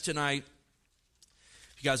Tonight,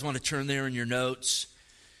 if you guys want to turn there in your notes.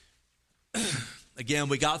 Again,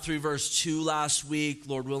 we got through verse 2 last week.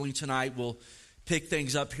 Lord willing, tonight we'll pick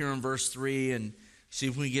things up here in verse 3 and see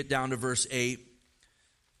if we can get down to verse 8.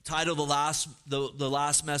 Title the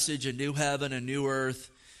last message, A New Heaven, A New Earth,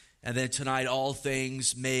 and then tonight, All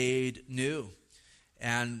Things Made New.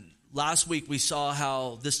 And last week we saw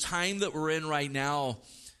how this time that we're in right now,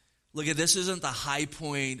 look at this, isn't the high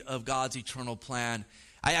point of God's eternal plan.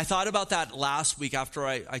 I thought about that last week after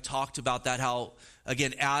I talked about that, how,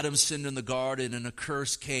 again, Adam sinned in the garden and a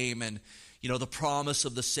curse came and, the promise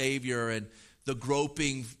of the Savior and the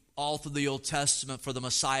groping all through the Old Testament for the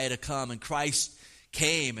Messiah to come. And Christ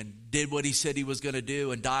came and did what he said he was going to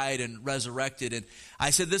do and died and resurrected. And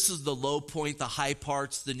I said this is the low point, the high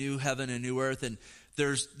parts, the new heaven and new earth. And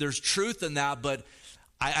there's truth in that, but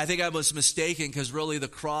I think I was mistaken because really the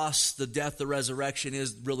cross, the death, the resurrection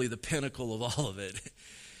is really the pinnacle of all of it.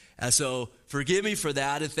 And so forgive me for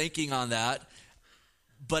that and thinking on that.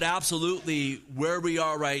 But absolutely where we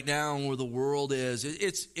are right now and where the world is,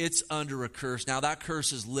 it's under a curse. Now that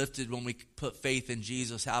curse is lifted when we put faith in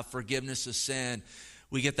Jesus, have forgiveness of sin.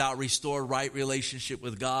 We get that restored right relationship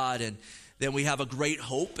with God. And then we have a great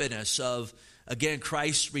hope in us of, again,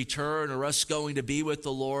 Christ's return or us going to be with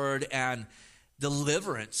the Lord and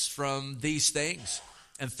deliverance from these things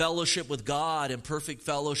and fellowship with God and perfect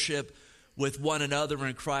fellowship with one another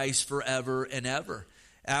in Christ forever and ever.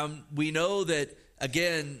 And we know that,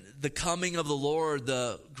 again, the coming of the Lord,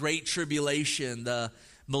 the great tribulation, the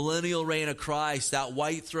millennial reign of Christ, that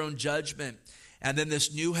white throne judgment, and then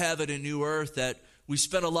this new heaven and new earth that we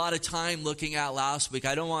spent a lot of time looking at last week.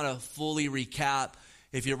 I don't want to fully recap.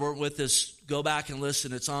 If you weren't with us, go back and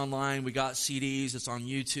listen. It's online. We got CDs. It's on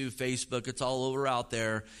YouTube, Facebook. It's all over out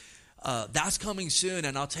there. That's coming soon,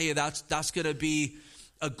 and I'll tell you, that's going to be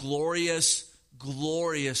a glorious,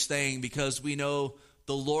 glorious thing because we know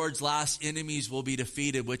the Lord's last enemies will be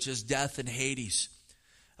defeated, which is death and Hades.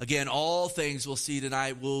 Again, all things we'll see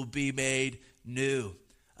tonight will be made new.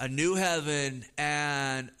 A new heaven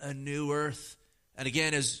and a new earth. And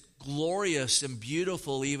again, as glorious and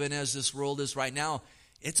beautiful even as this world is right now,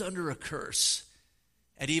 it's under a curse.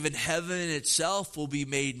 And even heaven itself will be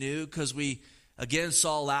made new because we, again,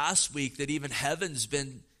 saw last week that even heaven's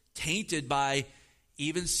been tainted by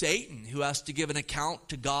even Satan, who has to give an account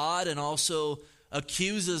to God and also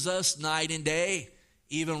accuses us night and day,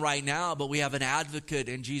 even right now. But we have an advocate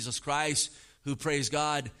in Jesus Christ who, praise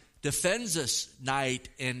God, defends us night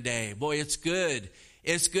and day. Boy, it's good.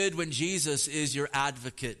 It's good when Jesus is your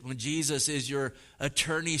advocate, when Jesus is your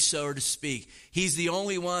attorney, so to speak. He's the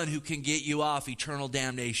only one who can get you off eternal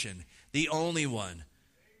damnation. The only one.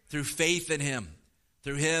 Through faith in him.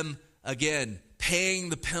 Through him, again, paying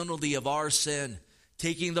the penalty of our sin,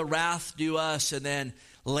 taking the wrath due us, and then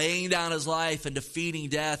laying down his life and defeating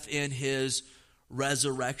death in his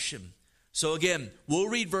resurrection. So again, we'll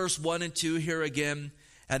read verse 1 and 2 here again.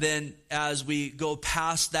 And then as we go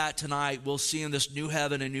past that tonight, we'll see in this new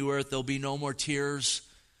heaven and new earth, there'll be no more tears,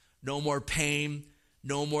 no more pain,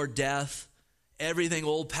 no more death. Everything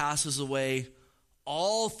old passes away.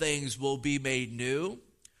 All things will be made new.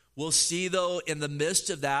 We'll see, though, in the midst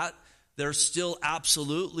of that, there still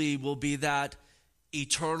absolutely will be that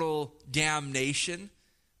eternal damnation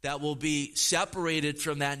that will be separated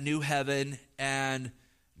from that new heaven and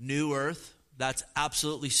new earth. That's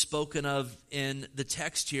absolutely spoken of in the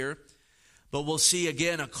text here. But we'll see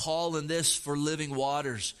again a call in this for living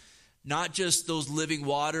waters. Not just those living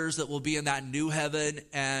waters that will be in that new heaven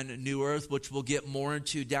and new earth, which we'll get more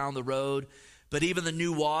into down the road, but even the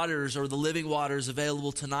new waters or the living waters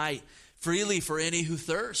available tonight freely for any who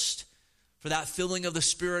thirst. For that filling of the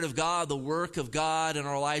Spirit of God, the work of God in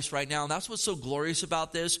our lives right now. And that's what's so glorious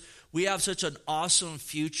about this. We have such an awesome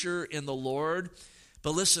future in the Lord.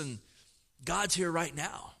 But listen, God's here right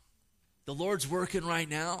now. The Lord's working right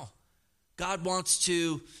now. God wants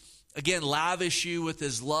to, again, lavish you with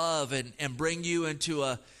his love and bring you into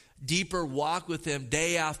a deeper walk with him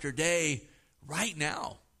day after day right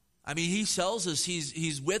now. I mean, he tells us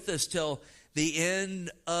he's with us till the end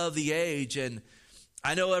of the age. And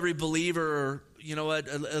I know every believer,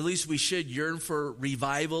 at least we should yearn for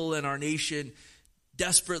revival, and our nation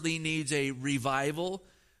desperately needs a revival.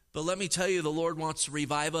 But let me tell you, the Lord wants to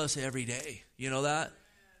revive us every day. You know that?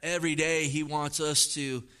 Every day he wants us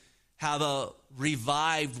to have a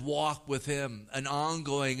revived walk with him, an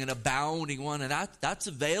ongoing and abounding one. And that's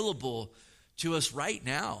available to us right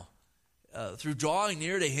now through drawing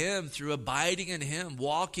near to him, through abiding in him,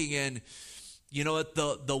 walking in at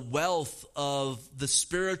the wealth of the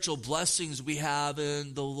spiritual blessings we have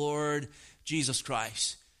in the Lord Jesus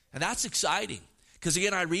Christ. And that's exciting. Because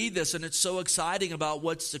again, I read this and it's so exciting about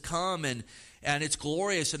what's to come, and it's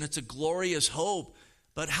glorious, and it's a glorious hope.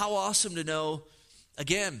 But how awesome to know,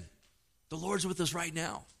 again, the Lord's with us right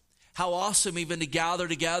now. How awesome even to gather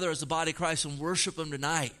together as the body of Christ and worship Him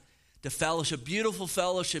tonight. To fellowship, beautiful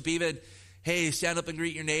fellowship, even, hey, stand up and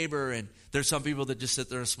greet your neighbor. And there's some people that just sit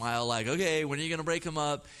there and smile like, okay, when are you going to break them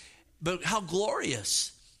up? But how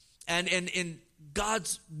glorious. And in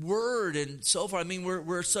God's word and so far, I mean,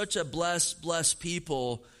 we're such a blessed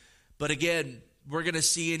people. But again, we're going to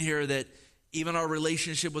see in here that even our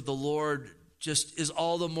relationship with the Lord just is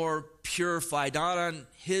all the more purified, not on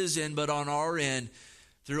His end, but on our end,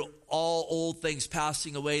 through all old things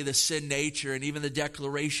passing away, the sin nature, and even the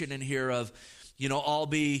declaration in here of, I'll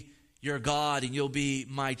be your God and you'll be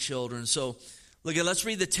my children. So, look, let's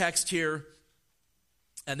read the text here,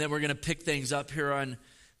 and then we're going to pick things up here on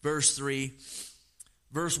verse 3.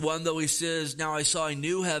 Verse 1, though, he says, "Now I saw a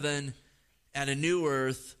new heaven and a new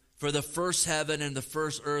earth, for the first heaven and the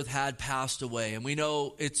first earth had passed away." And we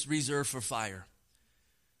know it's reserved for fire.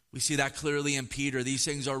 We see that clearly in Peter. These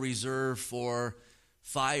things are reserved for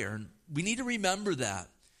fire. And we need to remember that.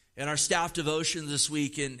 In our staff devotion this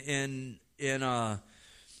week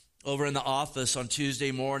over in the office on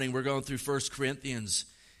Tuesday morning, we're going through 1 Corinthians.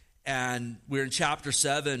 And we're in chapter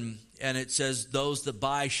 7, and it says, those that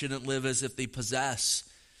buy shouldn't live as if they possess.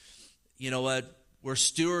 You know what? We're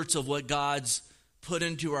stewards of what God's put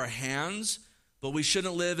into our hands, but we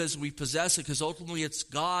shouldn't live as we possess it, because ultimately it's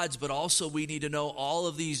God's, but also we need to know all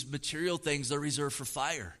of these material things that are reserved for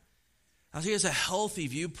fire. I think it's a healthy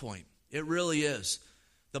viewpoint. It really is.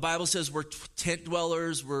 The Bible says we're tent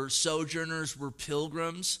dwellers, we're sojourners, we're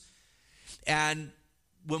pilgrims. And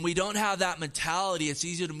when we don't have that mentality, it's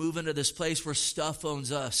easy to move into this place where stuff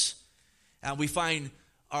owns us. And we find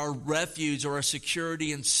our refuge or our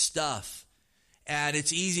security in stuff. And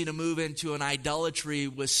it's easy to move into an idolatry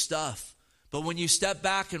with stuff. But when you step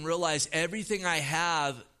back and realize everything I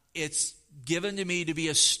have, it's given to me to be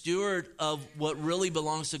a steward of what really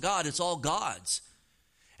belongs to God. It's all God's.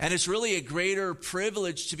 And it's really a greater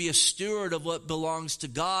privilege to be a steward of what belongs to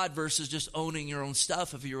God versus just owning your own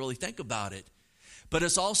stuff, if you really think about it. But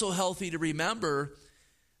it's also healthy to remember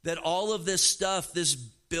that all of this stuff, this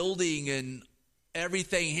building and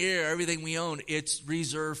everything here, everything we own, it's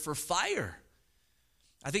reserved for fire.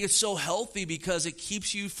 I think it's so healthy because it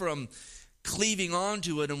keeps you from cleaving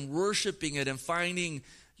onto it and worshiping it and finding,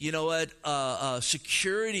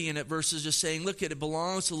 security in it versus just saying, look, it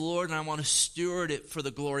belongs to the Lord and I want to steward it for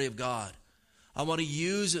the glory of God. I want to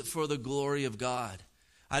use it for the glory of God.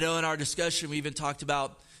 I know in our discussion we even talked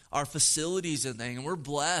about our facilities and things, and we're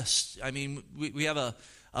blessed. I mean, we have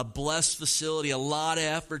a blessed facility. A lot of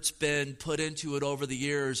effort's been put into it over the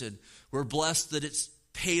years, and we're blessed that it's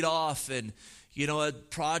paid off and,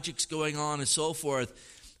 projects going on and so forth.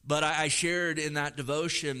 But I shared in that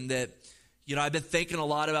devotion that, I've been thinking a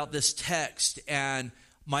lot about this text, and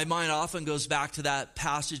my mind often goes back to that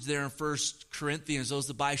passage there in 1 Corinthians, those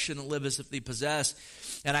that buy shouldn't live as if they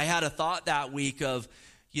possess. And I had a thought that week of,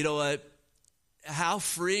 how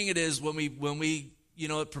freeing it is when we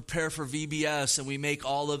prepare for VBS and we make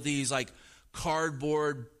all of these like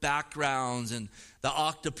cardboard backgrounds and the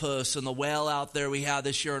octopus and the whale out there we had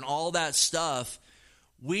this year and all that stuff.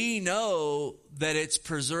 We know that it's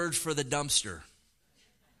preserved for the dumpster.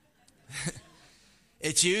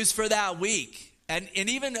 It's used for that week. And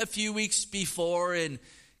even a few weeks before, and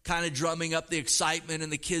kind of drumming up the excitement,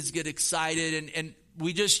 and the kids get excited. And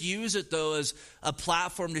we just use it, though, as a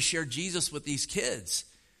platform to share Jesus with these kids.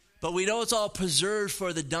 But we know it's all preserved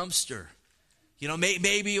for the dumpster.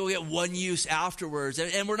 Maybe you'll get one use afterwards.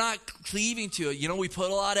 And we're not cleaving to it. We put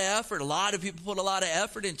a lot of effort. A lot of people put a lot of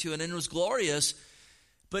effort into it, and it was glorious.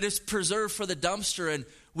 But it's preserved for the dumpster. And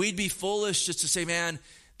we'd be foolish just to say, man,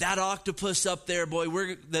 that octopus up there,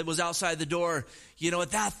 boy, that was outside the door,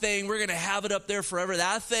 that thing, we're going to have it up there forever.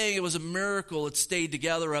 That thing, it was a miracle. It stayed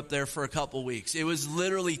together up there for a couple weeks. It was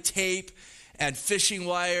literally tape and fishing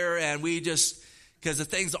wire, and we just, because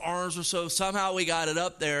the arms were somehow we got it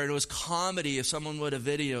up there, and it was comedy if someone would have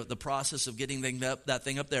videoed the process of getting that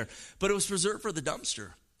thing up there. But it was preserved for the dumpster.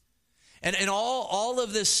 And all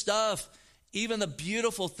of this stuff, even the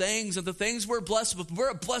beautiful things and the things we're blessed with, we're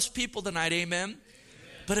a blessed people tonight, amen?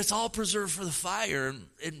 But it's all preserved for the fire,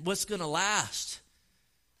 and what's going to last?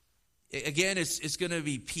 Again, it's going to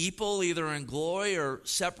be people either in glory or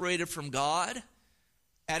separated from God.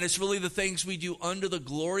 And it's really the things we do under the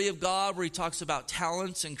glory of God, where he talks about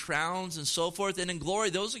talents and crowns and so forth. And in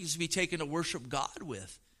glory, those are going to be taken to worship God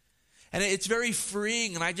with. And it's very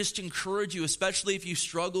freeing, and I just encourage you, especially if you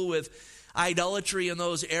struggle with idolatry in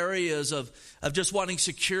those areas of just wanting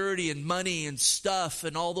security and money and stuff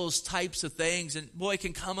and all those types of things. And boy, it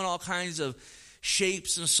can come in all kinds of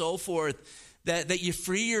shapes and so forth, that you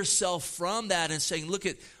free yourself from that and saying, look,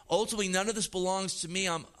 ultimately none of this belongs to me.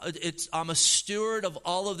 I'm a steward of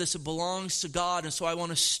all of this. It belongs to God, and so I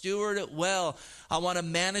want to steward it well. I want to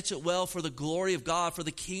manage it well for the glory of God, for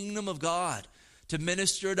the kingdom of God, to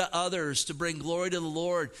minister to others, to bring glory to the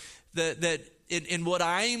Lord. That in what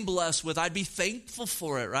I'm blessed with, I'd be thankful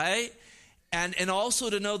for it, right? And also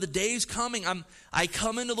to know the day's coming. I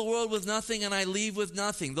come into the world with nothing and I leave with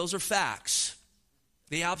nothing. Those are facts.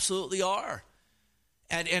 They absolutely are.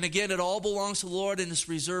 And again, it all belongs to the Lord and it's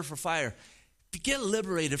reserved for fire. To get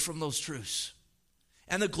liberated from those truths.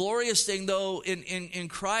 And the glorious thing, though, in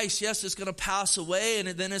Christ, yes, it's going to pass away. And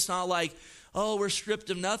then it's not like, oh, we're stripped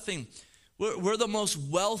of nothing. We're the most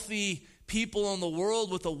wealthy people in the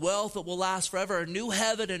world with a wealth that will last forever. A new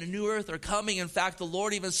heaven and a new earth are coming. In fact, the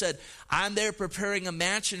Lord even said, I'm there preparing a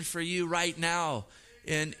mansion for you right now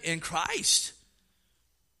in Christ.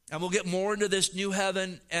 And we'll get more into this new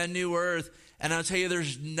heaven and new earth. And I'll tell you,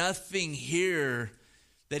 there's nothing here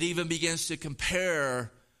that even begins to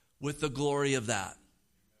compare with the glory of that.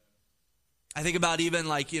 I think about even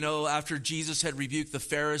after Jesus had rebuked the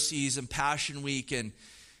Pharisees in Passion Week and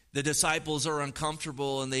the disciples are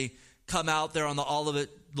uncomfortable and they come out there on the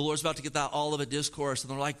Lord's about to get that Olivet discourse.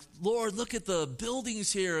 And they're like, Lord, look at the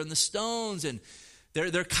buildings here and the stones. And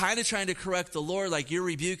they're kind of trying to correct the Lord, like you're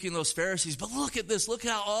rebuking those Pharisees. But look at this. Look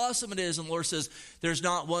how awesome it is. And the Lord says, there's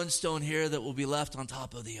not one stone here that will be left on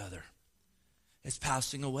top of the other. It's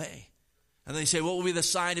passing away. And they say, what will be the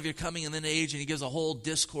sign of your coming in the age? And he gives a whole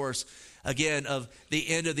discourse, again, of the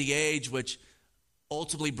end of the age, which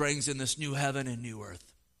ultimately brings in this new heaven and new earth.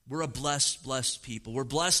 We're a blessed people. We're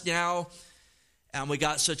blessed now, and we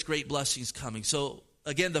got such great blessings coming. So,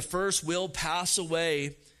 again, the first will pass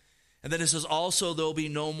away. And then it says also there will be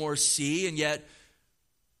no more sea, and yet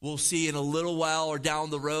we'll see in a little while or down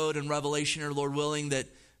the road in Revelation, or Lord willing, that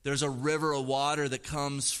there's a river of water that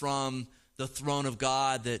comes from the throne of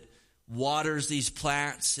God that waters these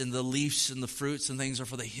plants, and the leaves and the fruits and things are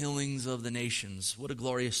for the healings of the nations. What a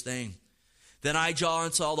glorious thing. Then I,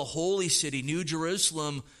 John, saw the holy city, New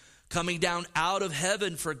Jerusalem, coming down out of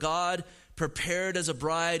heaven, for God prepared as a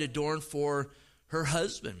bride adorned for her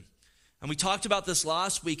husband. And we talked about this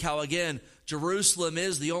last week, how, again, Jerusalem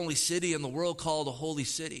is the only city in the world called a holy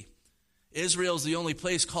city. Israel is the only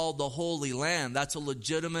place called the Holy Land. That's a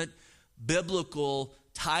legitimate biblical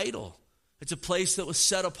title. It's a place that was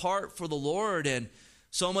set apart for the Lord, and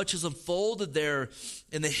so much is unfolded there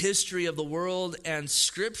in the history of the world and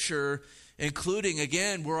Scripture, including,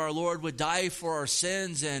 again, where our Lord would die for our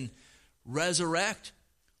sins and resurrect.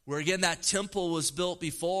 Where, again, that temple was built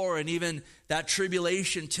before, and even that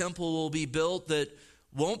tribulation temple will be built that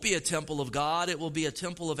won't be a temple of God. It will be a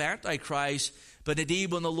temple of Antichrist. But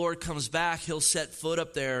indeed, when the Lord comes back, he'll set foot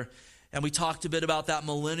up there. And we talked a bit about that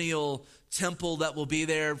millennial temple that will be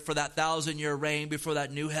there for that 1,000-year reign before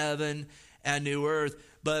that new heaven and new earth.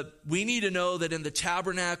 But we need to know that in the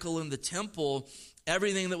tabernacle and the temple,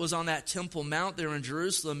 everything that was on that Temple Mount there in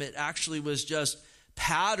Jerusalem, it actually was just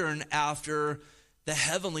patterned after the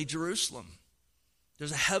heavenly Jerusalem.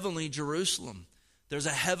 There's a heavenly Jerusalem. There's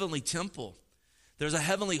a heavenly temple. There's a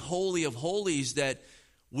heavenly holy of holies that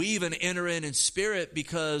we even enter in spirit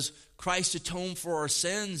because Christ atoned for our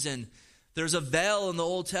sins. And there's a veil in the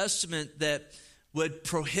Old Testament that would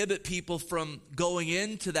prohibit people from going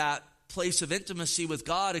into that place of intimacy with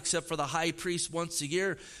God except for the high priest once a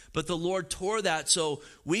year. But the Lord tore that so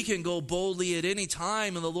we can go boldly at any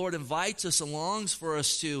time. And the Lord invites us and longs for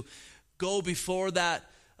us to go before that,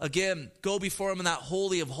 again, go before him in that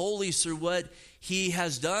holy of holies through what he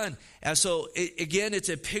has done. And so, again, it's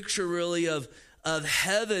a picture really of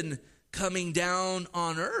heaven coming down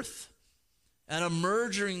on earth. And a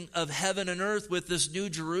merging of heaven and earth with this new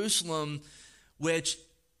Jerusalem, which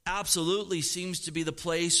absolutely seems to be the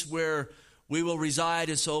place where we will reside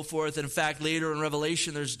and so forth. And in fact, later in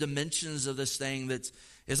Revelation, there's dimensions of this thing that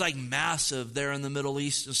is like massive there in the Middle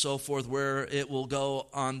East and so forth, where it will go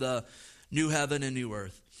on the new heaven and new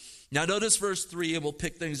earth. Now notice verse 3, and we'll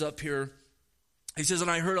pick things up here. He says, and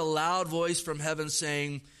I heard a loud voice from heaven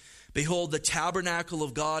saying, behold, the tabernacle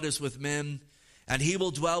of God is with men, and he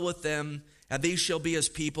will dwell with them, and these shall be his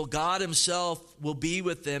people. God himself will be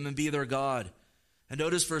with them and be their God. And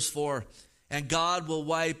notice verse 4, and God will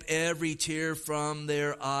wipe every tear from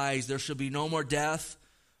their eyes. There shall be no more death,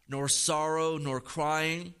 nor sorrow, nor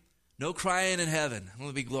crying. No crying in heaven. It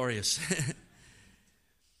will be glorious.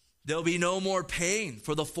 There'll be no more pain,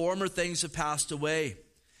 for the former things have passed away.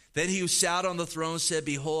 Then he who sat on the throne said,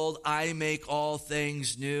 behold, I make all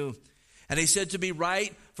things new. And he said to me,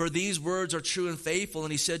 write, for these words are true and faithful.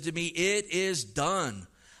 And he said to me, it is done.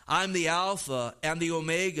 I'm the Alpha and the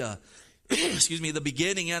Omega, the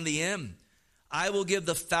beginning and the end. I will give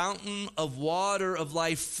the fountain of water of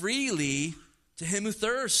life freely to him who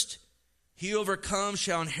thirsts. He who overcomes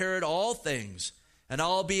shall inherit all things, and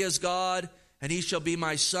I'll be his God, and he shall be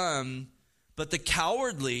my son. But the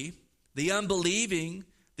cowardly, the unbelieving,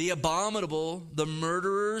 the abominable, the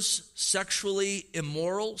murderers, sexually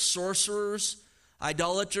immoral, sorcerers,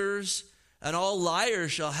 idolaters, and all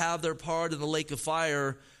liars shall have their part in the lake of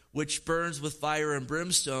fire, which burns with fire and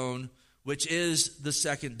brimstone, which is the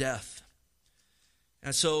second death.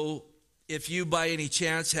 And so, if you by any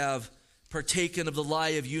chance have partaken of the lie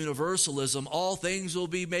of universalism, all things will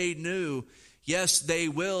be made new. Yes, they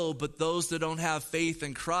will, but those that don't have faith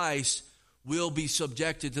in Christ will be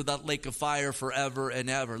subjected to that lake of fire forever and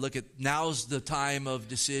ever. Look, now's the time of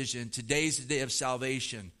decision. Today's the day of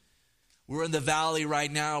salvation. We're in the valley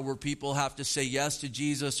right now where people have to say yes to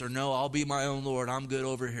Jesus or no, I'll be my own Lord. I'm good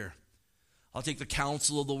over here. I'll take the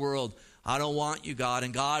counsel of the world. I don't want you, God.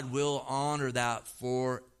 And God will honor that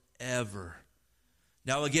forever.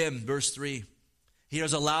 Now again, verse 3. He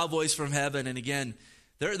hears a loud voice from heaven. And again,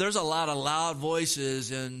 there's a lot of loud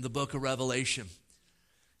voices in the book of Revelation.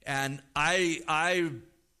 And I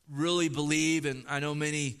really believe, and I know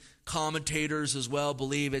many commentators as well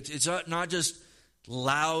believe, it's not just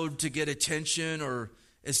loud to get attention, or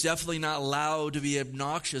it's definitely not loud to be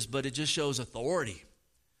obnoxious, but it just shows authority.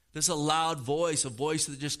 There's a loud voice, a voice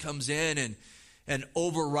that just comes in and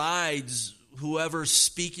overrides whoever's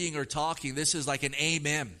speaking or talking. This is like an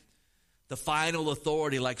amen, the final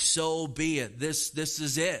authority, like so be it. This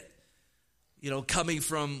is it, coming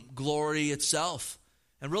from glory itself.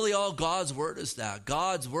 And really all God's word is that.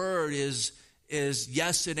 God's word is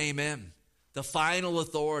yes and amen, the final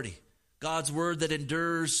authority. God's word that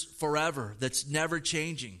endures forever, that's never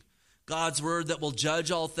changing. God's word that will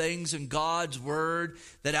judge all things, and God's word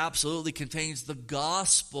that absolutely contains the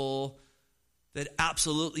gospel, that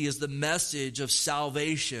absolutely is the message of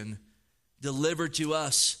salvation delivered to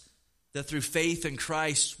us, that through faith in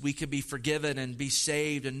Christ we can be forgiven and be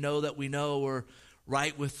saved and know that we know we're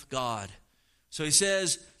right with God. So he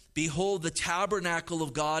says, behold, the tabernacle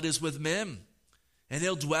of God is with men, and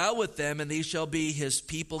he'll dwell with them, and these shall be his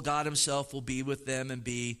people. God himself will be with them and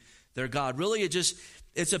be their God. Really,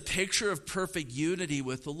 it's a picture of perfect unity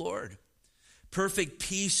with the Lord, perfect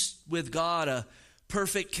peace with God, a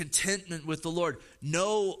perfect contentment with the Lord.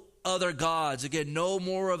 No other gods. Again, no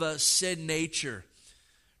more of a sin nature,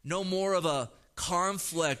 no more of a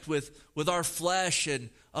conflict with our flesh and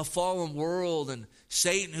a fallen world and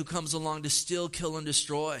Satan who comes along to steal, kill, and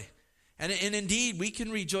destroy. And indeed, we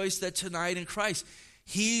can rejoice that tonight in Christ,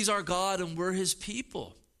 he's our God and we're his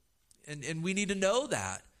people. And we need to know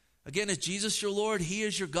that. Again, is Jesus your Lord? He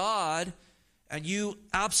is your God, and you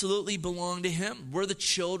absolutely belong to him. We're the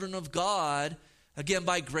children of God, again,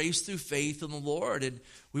 by grace through faith in the Lord. And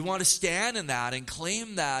we want to stand in that and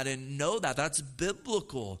claim that and know that. That's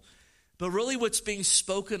biblical. But really what's being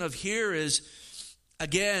spoken of here is,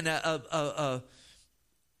 again, that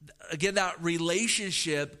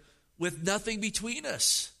relationship with nothing between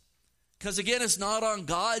us. Because again, it's not on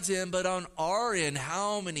God's end, but on our end.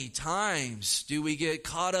 How many times do we get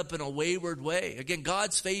caught up in a wayward way? Again,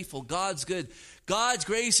 God's faithful. God's good. God's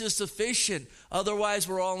grace is sufficient. Otherwise,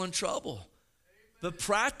 we're all in trouble. But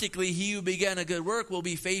practically, he who began a good work will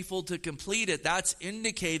be faithful to complete it. That's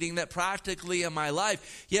indicating that practically in my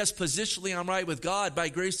life, yes, positionally I'm right with God by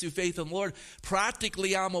grace through faith in the Lord.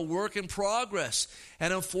 Practically, I'm a work in progress.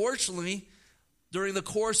 And unfortunately, during the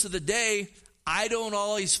course of the day, I don't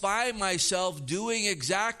always find myself doing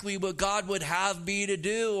exactly what God would have me to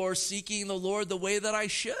do or seeking the Lord the way that I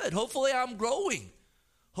should. Hopefully, I'm growing.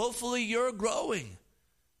 Hopefully, you're growing.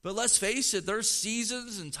 But let's face it, there's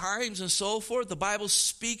seasons and times and so forth. The Bible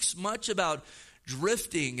speaks much about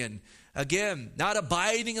drifting and, again, not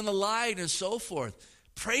abiding in the light and so forth.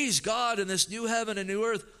 Praise God, in this new heaven and new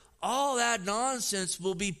earth, all that nonsense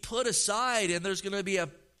will be put aside, and there's going to be a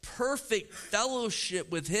perfect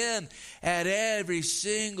fellowship with him at every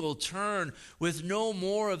single turn, with no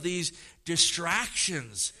more of these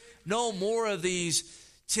distractions, no more of these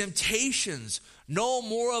temptations, no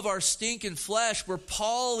more of our stinking flesh, where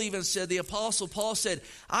Paul even said, the Apostle Paul said,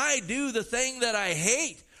 I do the thing that I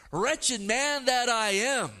hate. Wretched man that I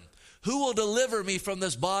am, who will deliver me from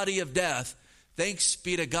this body of death? Thanks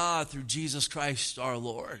be to God through Jesus Christ our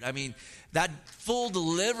Lord. I mean, that full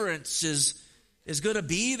deliverance is going to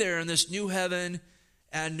be there in this new heaven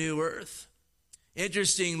and new earth.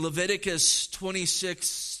 Interesting, Leviticus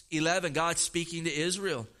 26 11, God speaking to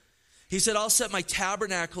Israel. He said, I'll set my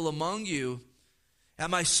tabernacle among you,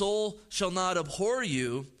 and my soul shall not abhor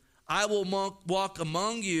you. I will walk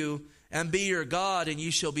among you and be your God, and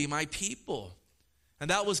you shall be my people. And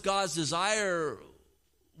that was God's desire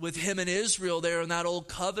with him and Israel there in that old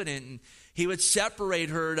covenant. And he would separate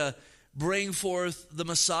her to bring forth the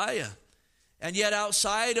Messiah. And yet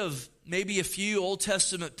outside of maybe a few Old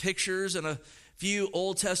Testament pictures and a few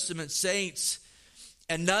Old Testament saints,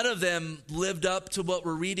 and none of them lived up to what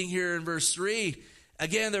we're reading here in verse 3.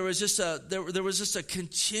 Again, there was just a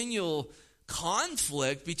continual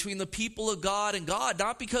conflict between the people of God and God,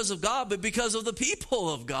 not because of God, but because of the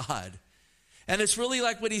people of God. And it's really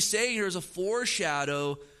like what he's saying here is a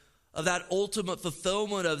foreshadow of that ultimate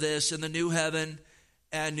fulfillment of this in the new heaven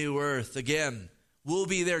and new earth. Again, we'll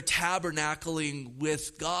be there tabernacling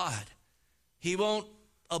with God. He won't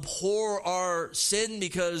abhor our sin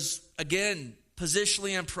because, again,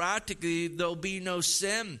 positionally and practically, there'll be no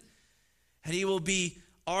sin. And he will be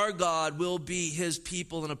our God, will be his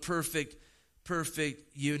people in a perfect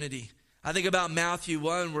unity. I think about Matthew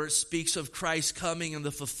 1 where it speaks of Christ coming and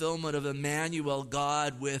the fulfillment of Emmanuel,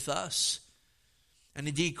 God with us. And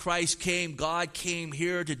indeed, Christ came, God came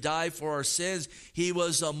here to die for our sins. He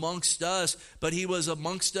was amongst us, but he was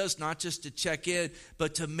amongst us not just to check in,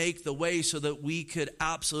 but to make the way so that we could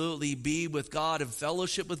absolutely be with God and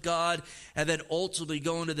fellowship with God, and then ultimately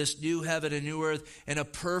go into this new heaven and new earth in a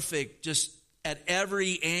perfect, just at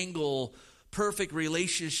every angle, perfect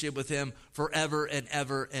relationship with him forever and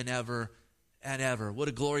ever and ever and ever. What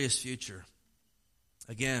a glorious future.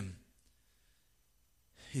 Again,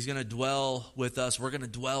 he's going to dwell with us. We're going to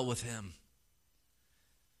dwell with him.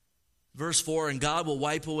 Verse 4, and God will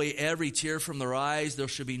wipe away every tear from their eyes. There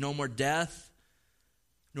shall be no more death,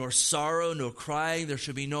 nor sorrow, nor crying. There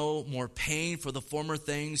shall be no more pain, for the former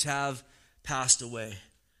things have passed away.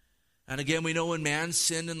 And again, we know when man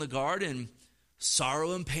sinned in the garden,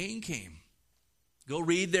 sorrow and pain came. Go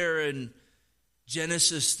read there in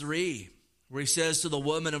Genesis 3, where he says to the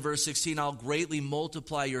woman in verse 16, I'll greatly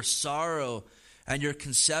multiply your sorrow and your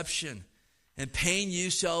conception. And pain you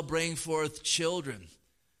shall bring forth children.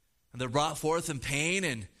 And they're brought forth in pain,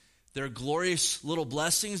 and they're glorious little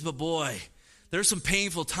blessings. But boy, there's some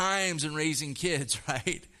painful times in raising kids,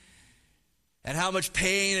 right? And how much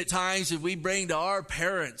pain at times did we bring to our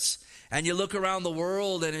parents? And you look around the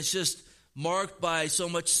world, and it's just marked by so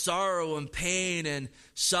much sorrow and pain and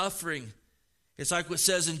suffering. It's like what it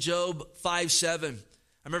says in Job 5:7. I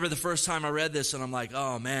remember the first time I read this, and I'm like,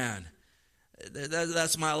 oh man,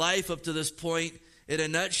 that's my life up to this point in a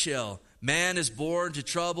nutshell. Man is born to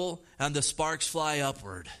trouble, and the sparks fly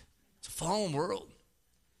upward. It's a fallen world.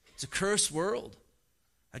 It's a cursed world.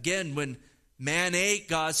 Again, when man ate,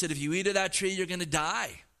 God said, if you eat of that tree, you're going to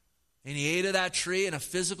die. And he ate of that tree, and a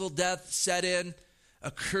physical death set in. A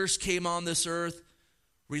curse came on this earth.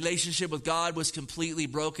 Relationship with God was completely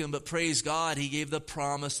broken, but praise God, he gave the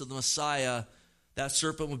promise of the Messiah. That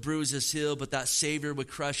serpent would bruise his heel, but that Savior would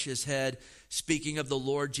crush his head. Speaking of the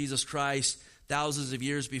Lord Jesus Christ, thousands of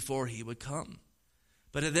years before he would come.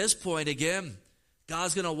 But at this point, again,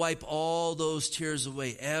 God's going to wipe all those tears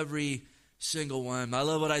away, every single one. I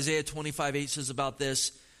love what Isaiah 25:8 says about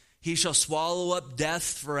this. He shall swallow up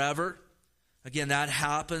death forever. Again, that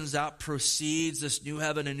happens, that proceeds this new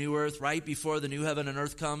heaven and new earth right before the new heaven and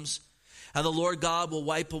earth comes. And the Lord God will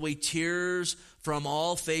wipe away tears from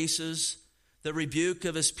all faces. The rebuke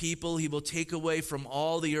of his people he will take away from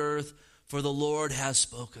all the earth, for the Lord has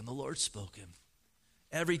spoken. The Lord's spoken.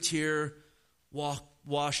 Every tear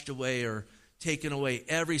washed away or taken away,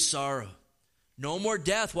 every sorrow. No more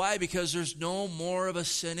death. Why? Because there's no more of a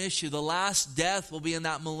sin issue. The last death will be in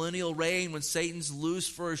that millennial reign when Satan's loose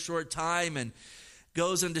for a short time and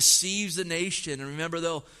goes and deceives the nation. And remember,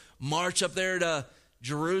 they'll march up there to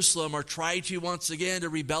Jerusalem or try to once again to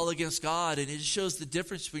rebel against God. And it just shows the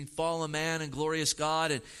difference between fallen man and glorious God.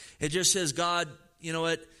 And it just says God, you know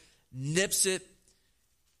what, nips it,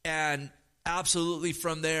 and absolutely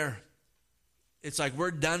from there, it's like we're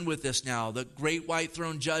done with this now. The great white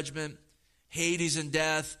throne judgment, Hades and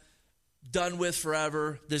death, done with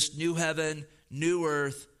forever. This new heaven, new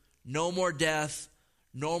earth, no more death,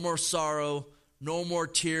 no more sorrow, no more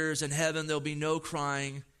tears. In heaven, there'll be no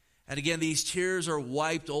crying. And again, these tears are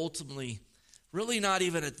wiped ultimately. Really not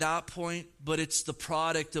even at that point, but it's the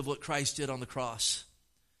product of what Christ did on the cross.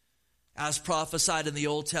 As prophesied in the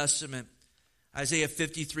Old Testament, Isaiah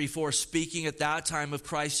 53:4, speaking at that time of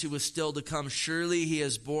Christ who was still to come, surely he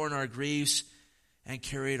has borne our griefs and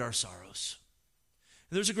carried our sorrows.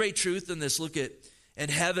 And there's a great truth in this. Look at, in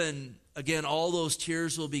heaven, again, all those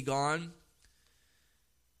tears will be gone.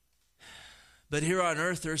 But here on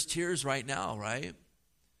earth, there's tears right now, right?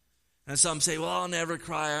 And some say, well, I'll never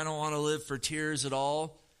cry. I don't want to live for tears at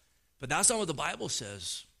all. But that's not what the Bible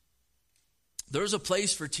says. There's a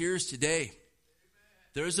place for tears today.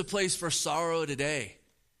 There's a place for sorrow today.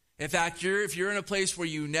 In fact, if you're in a place where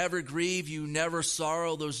you never grieve, you never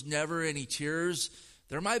sorrow, there's never any tears,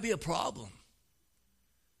 there might be a problem.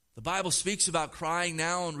 The Bible speaks about crying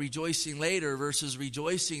now and rejoicing later versus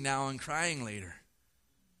rejoicing now and crying later.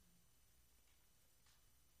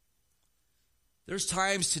 There's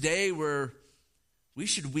times today where we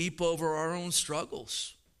should weep over our own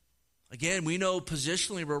struggles. Again, we know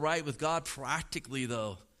positionally we're right with God. Practically,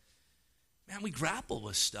 though, man, we grapple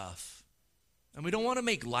with stuff. And we don't want to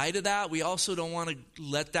make light of that. We also don't want to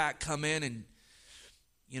let that come in and,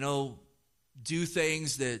 do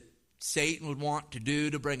things that Satan would want to do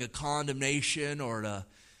to bring a condemnation or to,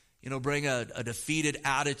 bring a defeated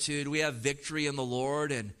attitude. We have victory in the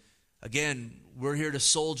Lord. And again, we're here to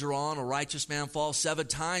soldier on. A righteous man falls 7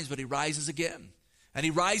 times, but he rises again. And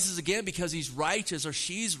he rises again because he's righteous or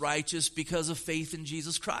she's righteous because of faith in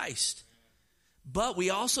Jesus Christ. But we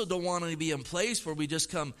also don't want to be in place where we just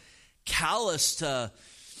come callous to,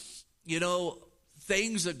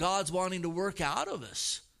 things that God's wanting to work out of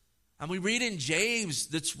us. And we read in James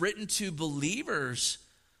that's written to believers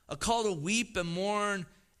a call to weep and mourn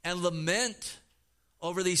and lament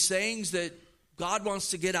over these things that God wants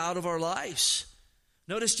to get out of our lives.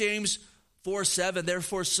 Notice James 4:7,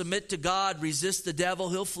 therefore submit to God, resist the devil,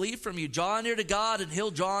 he'll flee from you. Draw near to God and he'll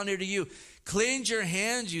draw near to you. Cleanse your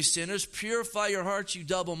hands, you sinners. Purify your hearts, you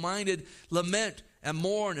double-minded. Lament and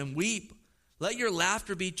mourn and weep. Let your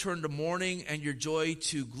laughter be turned to mourning and your joy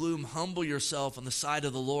to gloom. Humble yourself on the side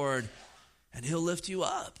of the Lord and he'll lift you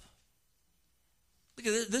up. Look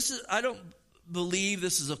at this. I don't believe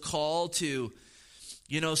this is a call to,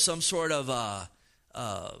 some sort of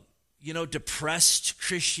depressed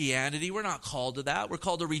Christianity. We're not called to that. We're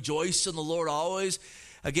called to rejoice in the Lord always.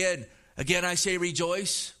 Again, I say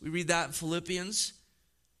rejoice. We read that in Philippians.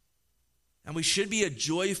 And we should be a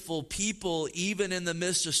joyful people even in the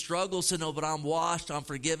midst of struggles to know, but I'm washed, I'm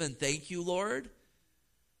forgiven. Thank you, Lord.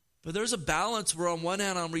 But there's a balance where on one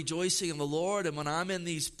hand I'm rejoicing in the Lord, and when I'm in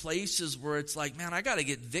these places where it's like, man, I got to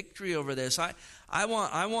get victory over this. I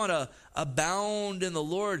want to abound in the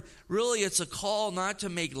Lord. Really, it's a call not to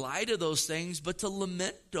make light of those things, but to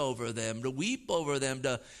lament over them, to weep over them,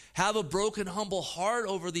 to have a broken, humble heart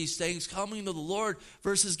over these things, coming to the Lord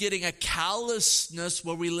versus getting a callousness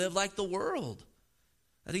where we live like the world.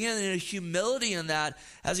 And again, in a humility in that,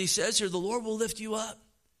 as he says here, the Lord will lift you up.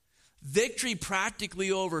 Victory practically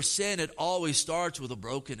over sin, it always starts with a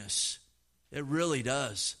brokenness. It really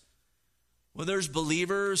does. When there's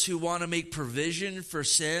believers who want to make provision for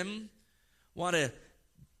sin, want to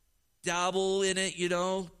dabble in it,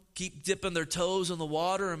 keep dipping their toes in the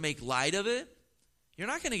water and make light of it, you're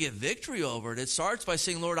not going to get victory over it. It starts by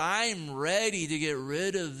saying, Lord, I'm ready to get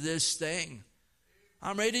rid of this thing.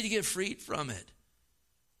 I'm ready to get freed from it.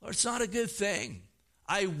 Lord, it's not a good thing.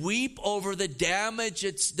 I weep over the damage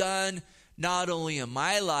it's done, not only in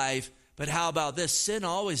my life, but how about this? Sin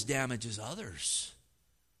always damages others.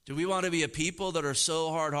 Do we want to be a people that are so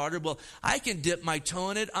hard-hearted? Well, I can dip my toe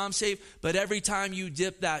in it, I'm safe, but every time you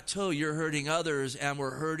dip that toe, you're hurting others, and we're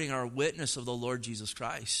hurting our witness of the Lord Jesus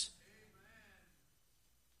Christ.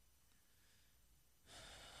 Amen.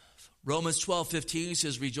 Romans 12:15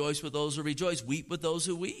 says, rejoice with those who rejoice, weep with those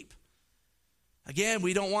who weep. Again,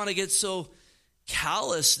 we don't want to get so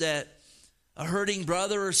callous that a hurting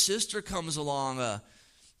brother or sister comes along,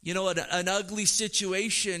 an ugly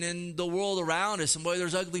situation in the world around us. And boy,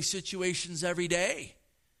 there's ugly situations every day.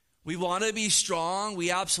 We want to be strong. We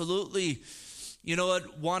absolutely,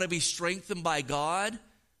 want to be strengthened by God.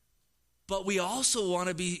 But we also want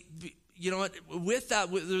to be, with that,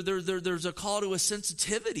 there's a call to a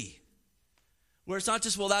sensitivity. Where it's not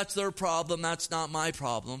just, well, that's their problem, that's not my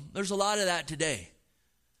problem. There's a lot of that today.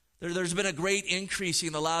 There's been a great increase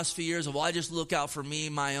in the last few years of, well, I just look out for me,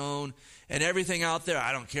 my own, and everything out there,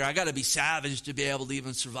 I don't care. I got to be savage to be able to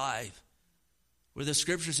even survive. Where the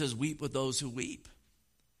scripture says, weep with those who weep.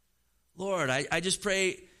 Lord, I just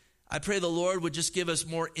pray, the Lord would just give us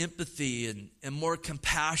more empathy and more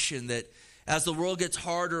compassion, that as the world gets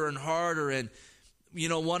harder and harder, and,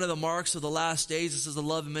 one of the marks of the last days, it says the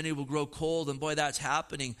love of many will grow cold, and boy, that's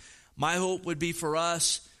happening. My hope would be for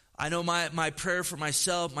us, I know my prayer for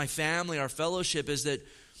myself, my family, our fellowship is that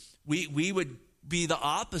we would be the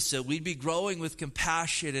opposite. We'd be growing with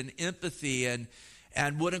compassion and empathy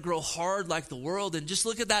and wouldn't grow hard like the world. And just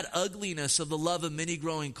look at that ugliness of the love of many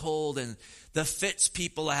growing cold and the fits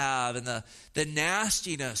people have and the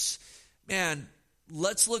nastiness. Man,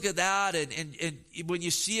 let's look at that. And when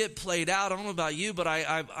you see it played out, I don't know about you, but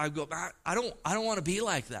I go, I don't want to be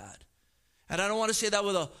like that. And I don't want to say that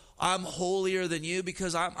with I'm holier than you,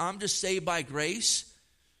 because I'm just saved by grace.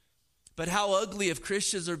 But how ugly if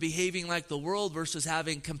Christians are behaving like the world versus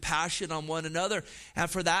having compassion on one another.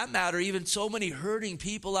 And for that matter, even so many hurting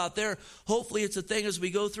people out there. Hopefully it's a thing as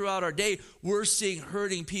we go throughout our day, we're seeing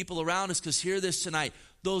hurting people around us, because hear this tonight,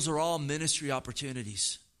 those are all ministry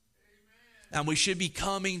opportunities. And we should be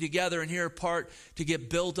coming together and here apart to get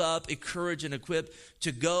built up, encouraged, and equipped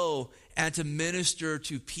to go and to minister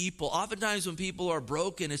to people. Oftentimes when people are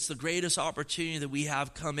broken, it's the greatest opportunity that we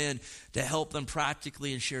have come in to help them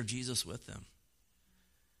practically and share Jesus with them.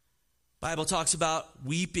 Bible talks about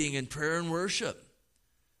weeping in prayer and worship.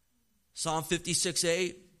 Psalm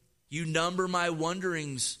 56:8, you number my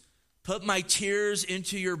wanderings, put my tears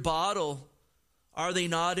into your bottle. Are they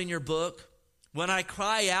not in your book? When I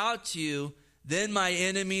cry out to you, then my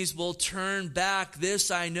enemies will turn back.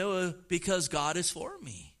 This I know, because God is for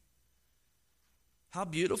me. How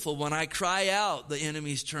beautiful. When I cry out, the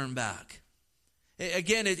enemies turn back.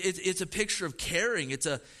 Again, it's a picture of caring. It's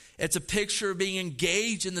a picture of being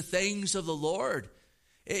engaged in the things of the Lord.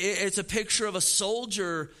 It's a picture of a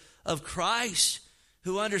soldier of Christ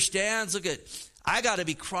who understands, look, I got to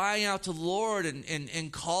be crying out to the Lord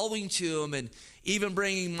and calling to him, and even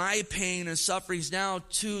bringing my pain and sufferings now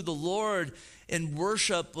to the Lord in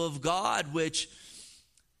worship of God, which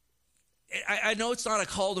I know it's not a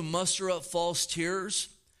call to muster up false tears,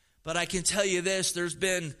 but I can tell you this, there's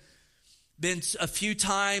been a few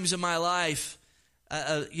times in my life,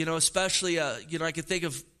 especially, I can think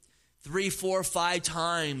of 3, 4, 5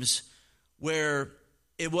 times where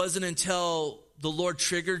it wasn't until the Lord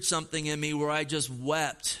triggered something in me where I just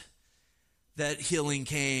wept that healing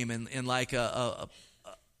came, and like a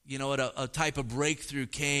type of breakthrough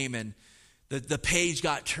came, and the page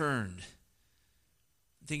got turned.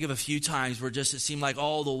 Think of a few times where just it seemed like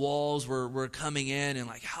all the walls were coming in, and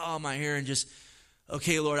like, how am I here? And just,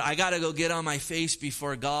 okay, Lord, I got to go get on my face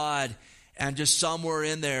before God, and just somewhere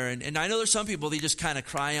in there. And I know there's some people, they just kind of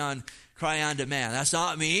cry on to man. That's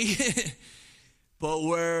not me. But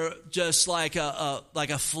we're just like a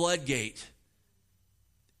floodgate,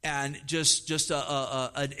 and just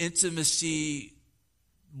an intimacy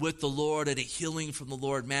with the Lord and a healing from the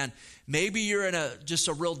Lord. Man, maybe you're in just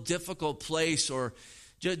a real difficult place, or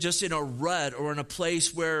just in a rut, or in a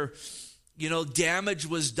place where, damage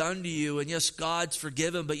was done to you, and yes, God's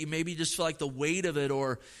forgiven, but you maybe just feel like the weight of it,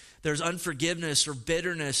 or there's unforgiveness or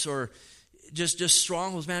bitterness or just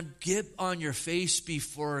strongholds. Man, get on your face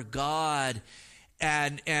before God,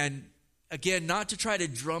 and again, not to try to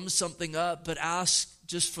drum something up, but ask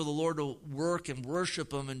just for the Lord to work and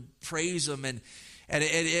worship him and praise him. And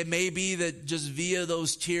it may be that just via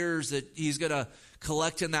those tears that he's going to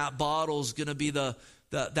collect in that bottle is going to be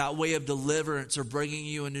that way of deliverance, or bringing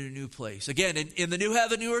you into a new place. Again, in the new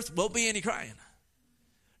heaven, new earth, won't be any crying.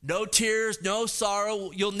 No tears, no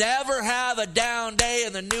sorrow. You'll never have a down day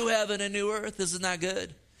in the new heaven and new earth. Isn't that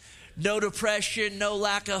good? No depression, no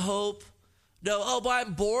lack of hope. No, but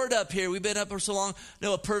I'm bored up here. We've been up for so long.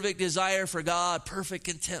 No, a perfect desire for God, perfect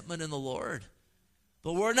contentment in the Lord.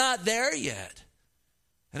 But we're not there yet.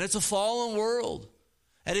 And it's a fallen world.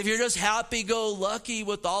 And if you're just happy-go-lucky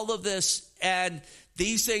with all of this, and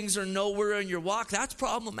these things are nowhere in your walk, that's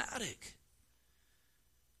problematic.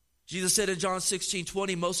 Jesus said in John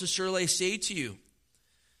 16:20, most assuredly I say to you,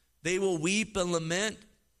 they will weep and lament,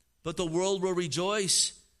 but the world will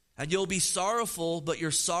rejoice. And you'll be sorrowful, but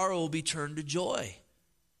your sorrow will be turned to joy.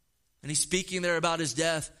 And he's speaking there about his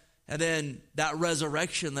death, and then that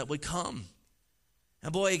resurrection that would come.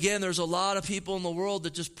 And boy, again, there's a lot of people in the world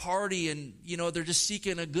that just party, and they're just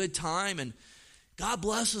seeking a good time. And God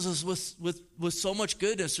blesses us with so much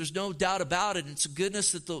goodness. There's no doubt about it. It's a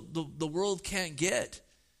goodness that the world can't get.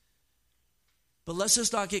 But let's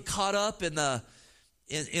just not get caught up in the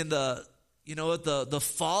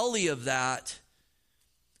folly of that.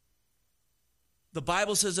 The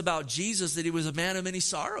Bible says about Jesus that he was a man of many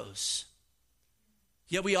sorrows.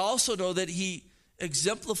 Yet we also know that he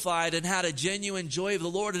exemplified and had a genuine joy of the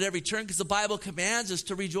Lord at every turn, because the Bible commands us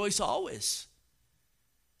to rejoice always.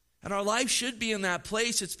 And our life should be in that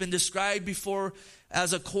place. It's been described before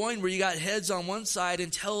as a coin where you got heads on one side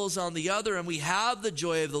and tails on the other, and we have the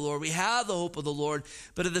joy of the Lord. We have the hope of the Lord.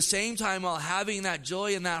 But at the same time, while having that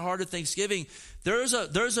joy and that heart of thanksgiving, there's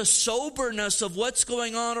a soberness of what's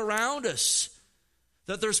going on around us.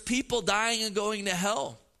 That there's people dying and going to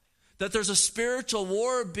hell. that there's a spiritual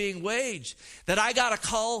war being waged, that I got a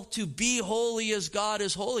call to be holy as God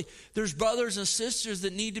is holy. There's brothers and sisters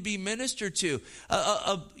that need to be ministered to,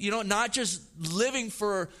 not just living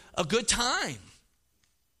for a good time.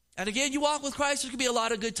 And again, you walk with Christ, there's going to be a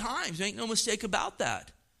lot of good times. Make no mistake about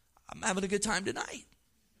that. I'm having a good time tonight.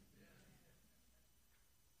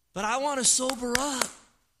 But I want to sober up.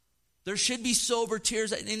 There should be sober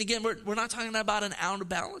tears. And again, we're not talking about an out of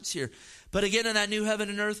balance here. But again, in that new heaven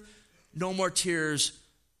and earth, no more tears,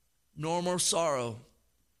 no more sorrow.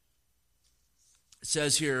 It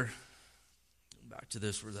says here, back to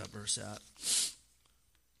this, where's that verse at?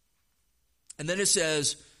 And then it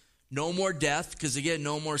says, no more death, because again,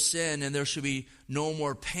 no more sin, and there should be no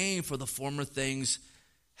more pain, for the former things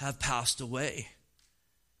have passed away.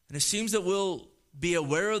 And it seems that we'll be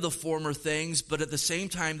aware of the former things, but at the same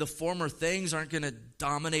time, the former things aren't going to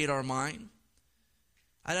dominate our mind.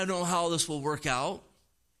 I don't know how this will work out.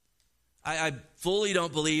 I fully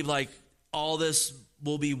don't believe like all this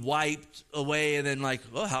will be wiped away and then like,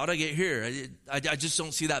 oh, how did I get here? I just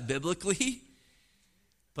don't see that biblically.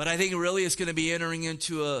 But I think really it's going to be entering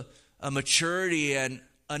into a maturity and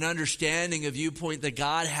an understanding, a viewpoint that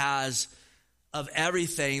God has of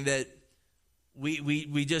everything that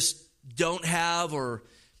we just don't have, or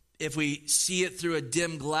if we see it through a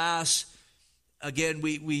dim glass, again,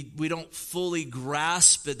 we don't fully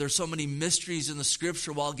grasp it. There's so many mysteries in the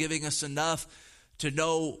scripture while giving us enough to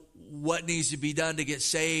know what needs to be done to get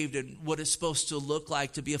saved and what it's supposed to look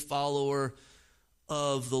like to be a follower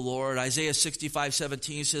of the Lord. Isaiah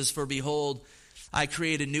 65:17 says, for behold, I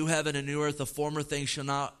create a new heaven and new earth. The former things shall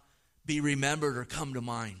not be remembered or come to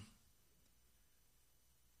mind.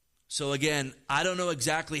 So again, I don't know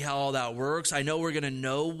exactly how all that works. I know we're going to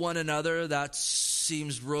know one another. That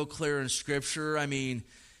seems real clear in Scripture. I mean,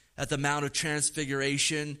 at the Mount of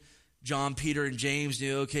Transfiguration, John, Peter, and James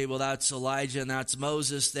knew, okay, well, that's Elijah and that's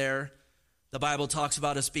Moses there. The Bible talks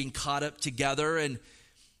about us being caught up together, and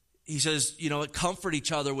he says, comfort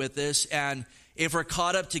each other with this. And if we're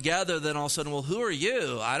caught up together, then all of a sudden, well, who are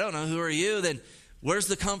you? I don't know, who are you? Then where's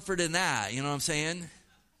the comfort in that? You know what I'm saying?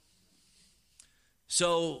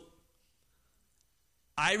 So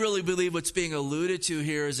I really believe what's being alluded to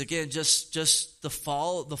here is, again, just the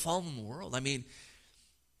fallen world. I mean,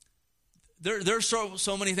 there's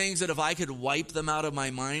so many things that if I could wipe them out of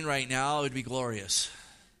my mind right now, it would be glorious.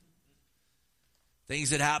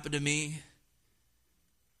 Things that happened to me,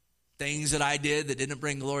 things that I did that didn't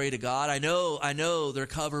bring glory to God. I know they're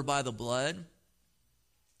covered by the blood.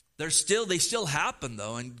 They still happen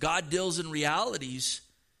though, and God deals in realities.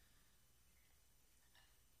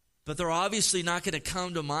 But they're obviously not going to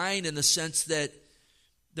come to mind in the sense that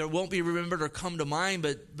there won't be remembered or come to mind,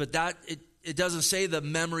 but that it doesn't say the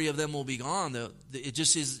memory of them will be gone. It's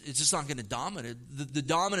just not going to dominate. The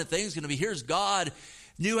dominant thing is going to be, here's God,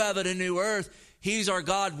 new heaven and new earth. He's our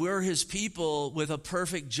God. We're his people with a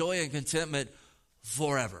perfect joy and contentment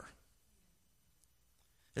forever.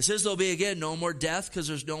 It says there'll be, again, no more death because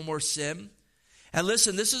there's no more sin. And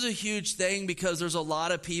listen, this is a huge thing because there's a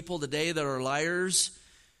lot of people today that are liars,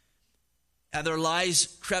 and their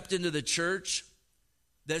lies crept into the church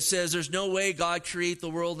that says there's no way God created the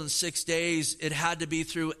world in 6 days. It had to be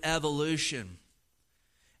through evolution.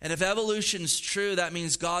 And if evolution's true, that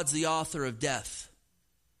means God's the author of death.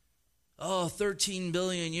 13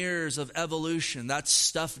 billion years of evolution. That's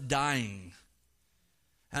stuff dying.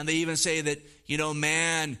 And they even say that,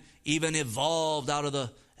 man even evolved out of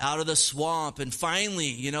the swamp. And finally,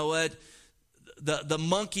 you know what? The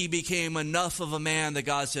monkey became enough of a man that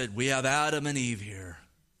God said, we have Adam and Eve here.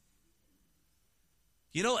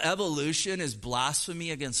 Evolution is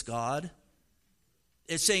blasphemy against God.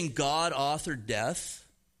 It's saying God authored death.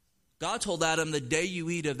 God told Adam, the day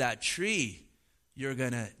you eat of that tree, you're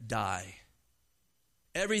going to die.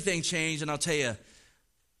 Everything changed, and I'll tell you,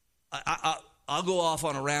 I'll go off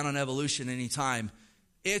on a rant on evolution anytime.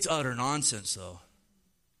 It's utter nonsense, though.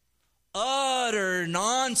 Utter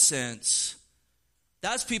nonsense.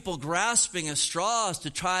 That's people grasping at straws to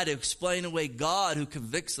try to explain away God who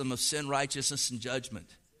convicts them of sin, righteousness, and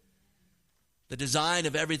judgment. The design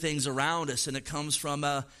of everything's around us, and it comes from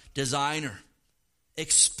a designer.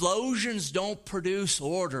 Explosions don't produce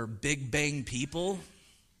order, Big Bang people.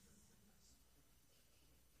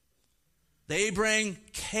 They bring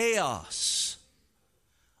chaos.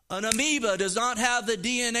 An amoeba does not have the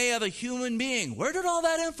DNA of a human being. Where did all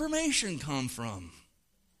that information come from?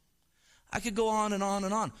 I could go on and on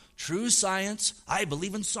and on. True science, I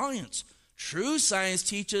believe in science. True science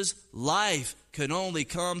teaches life can only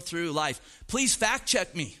come through life. Please fact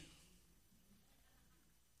check me.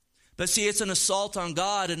 But see, it's an assault on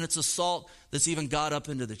God, and it's assault that's even got up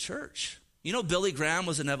into the church. You know, Billy Graham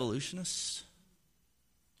was an evolutionist.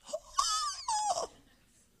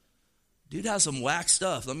 Dude has some whack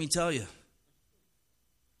stuff, let me tell you.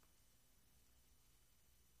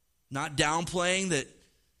 Not downplaying that,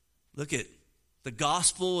 look at, the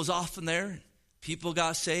gospel was often there. People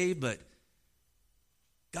got saved, but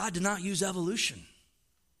God did not use evolution.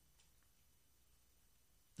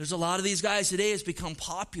 There's a lot of these guys today has become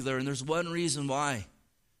popular, and there's one reason why.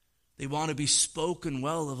 They want to be spoken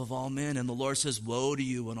well of all men, and the Lord says, woe to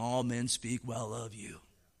you when all men speak well of you.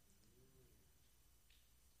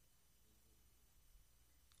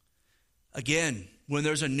 Again, when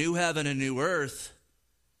there's a new heaven and new earth,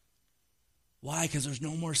 why? Because there's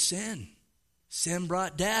no more sin. Sin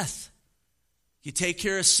brought death. You take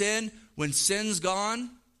care of sin. When sin's gone,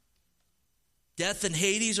 death and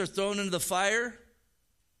Hades are thrown into the fire.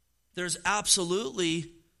 There's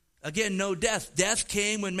absolutely, again, no death. Death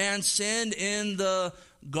came when man sinned in the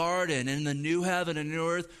garden. In the new heaven and new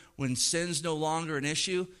earth, when sin's no longer an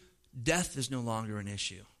issue, death is no longer an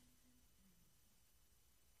issue.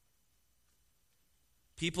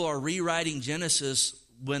 People are rewriting Genesis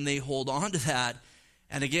when they hold on to that.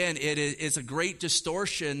 And again, it's a great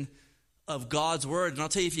distortion of God's word. And I'll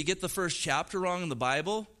tell you, if you get the first chapter wrong in the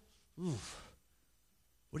Bible, what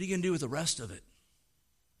are you going to do with the rest of it?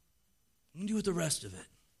 What are you going to do with the rest of it?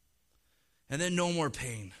 And then no more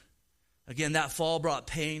pain. Again, that fall brought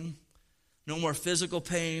pain. No more physical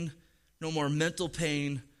pain. No more mental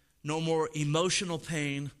pain. No more emotional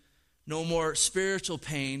pain. No more spiritual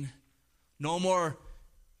pain. No more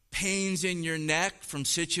pains in your neck from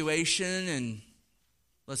situation and,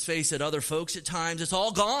 let's face it, other folks at times. It's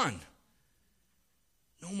all gone.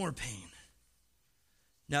 No more pain.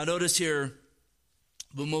 Now notice here,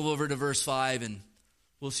 we'll move over to verse 5 and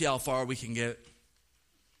we'll see how far we can get.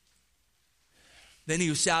 Then he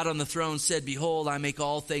who sat on the throne said, behold, I make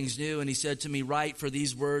all things new. And he said to me, write, for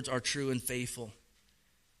these words are true and faithful.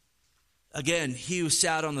 Again, he who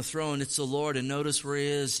sat on the throne, it's the Lord. And notice where he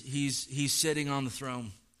is. He's sitting on the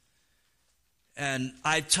throne. And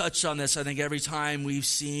I've touched on this, I think, every time we've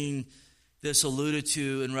seen this alluded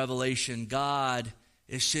to in Revelation. God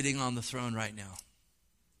is sitting on the throne right now.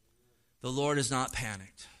 The Lord is not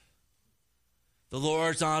panicked. The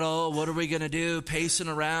Lord's not, oh, what are we going to do? Pacing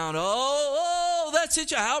around. Oh, that's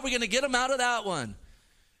it. How are we going to get him out of that one?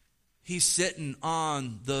 He's sitting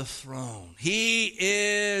on the throne. He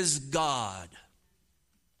is God.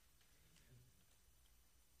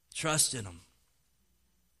 Trust in him.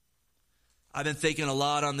 I've been thinking a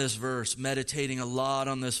lot on this verse, meditating a lot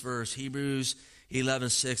on this verse, Hebrews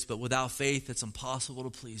 11:6. But without faith, it's impossible to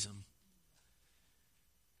please him.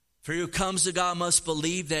 For he who comes to God must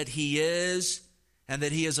believe that he is, and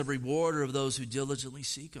that he is a rewarder of those who diligently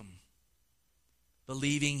seek him.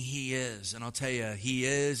 Believing he is. And I'll tell you, he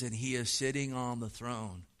is, and he is sitting on the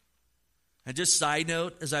throne. And just side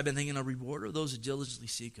note, as I've been thinking, a rewarder of those who diligently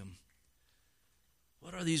seek him.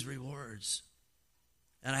 What are these rewards?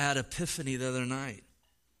 And I had an epiphany the other night.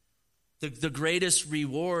 The greatest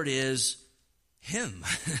reward is him.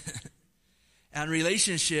 And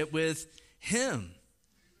relationship with him.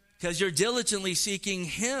 Because you're diligently seeking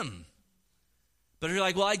him. But you're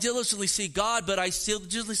like, well, I diligently seek God, but I still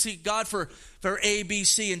diligently seek God for A, B,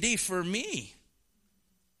 C, and D, for me.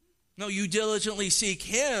 No, you diligently seek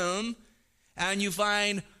him, and you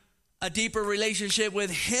find a deeper relationship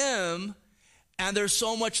with him, and there's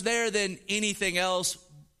so much there than anything else.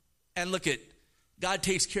 And look at, God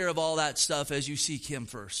takes care of all that stuff as you seek him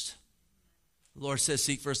first. The Lord says,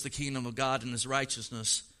 seek first the kingdom of God and his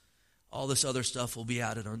righteousness. All this other stuff will be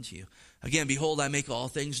added unto you. Again, behold, I make all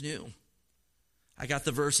things new. I got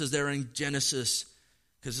the verses there in Genesis,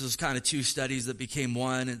 because this was kind of two studies that became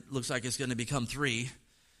one. It looks like it's going to become three.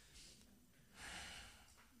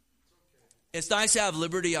 It's nice to have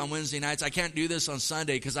liberty on Wednesday nights. I can't do this on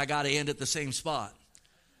Sunday because I got to end at the same spot.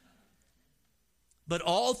 But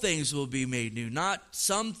all things will be made new. Not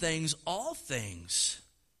some things, all things.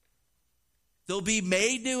 They'll be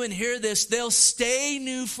made new, and hear this, they'll stay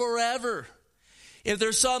new forever. If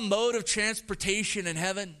there's some mode of transportation in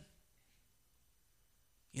heaven,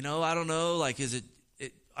 I don't know, like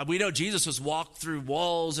we know Jesus has walked through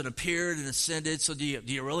walls and appeared and ascended, so do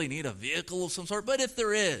you really need a vehicle of some sort? But if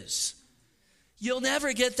there is, you'll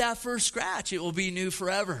never get that first scratch. It will be new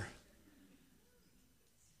forever.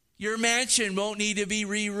 Your mansion won't need to be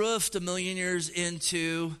re-roofed 1,000,000 years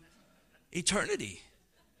into eternity.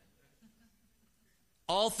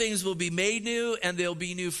 All things will be made new, and they'll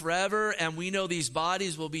be new forever. And we know these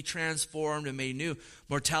bodies will be transformed and made new.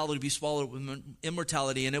 Mortality will be swallowed with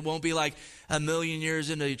immortality. And it won't be like a million years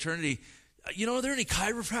into eternity. You know, are there any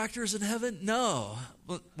chiropractors in heaven? No.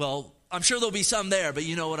 Well, I'm sure there'll be some there, but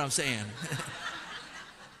you know what I'm saying.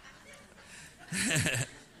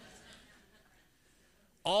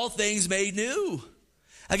 All things made new.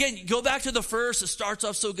 Again, go back to the first. It starts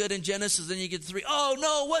off so good in Genesis. Then you get to 3. Oh,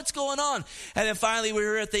 no, what's going on? And then finally,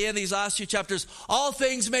 we're at the end of these last 2 chapters. All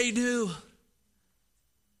things made new.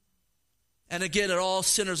 And again, it all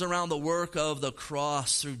centers around the work of the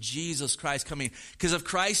cross through Jesus Christ coming. Because if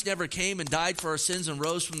Christ never came and died for our sins and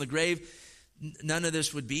rose from the grave, none of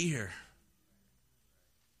this would be here.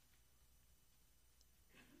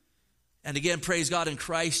 And again, praise God, in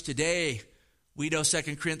Christ today, we know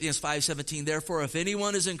 2 Corinthians 5:17, therefore, if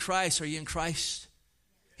anyone is in Christ, are you in Christ?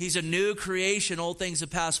 He's a new creation. Old things have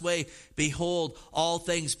passed away. Behold, all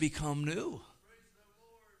things become new.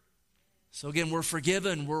 So again, we're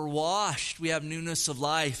forgiven. We're washed. We have newness of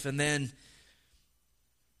life. And then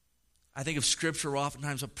I think of Scripture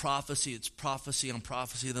oftentimes a prophecy. It's prophecy on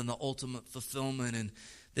prophecy, then the ultimate fulfillment. And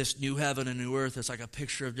this new heaven and new earth is like a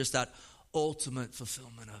picture of just that ultimate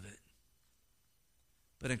fulfillment of it.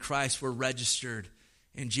 But in Christ, we're registered.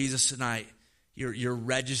 In Jesus tonight, you're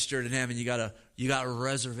registered in heaven. You got a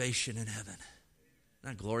reservation in heaven. Isn't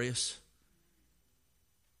that glorious?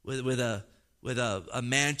 With a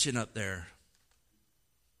mansion up there.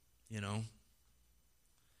 You know.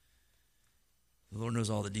 The Lord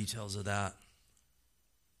knows all the details of that.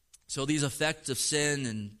 So these effects of sin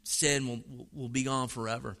and sin will be gone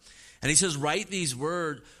forever. And he says, write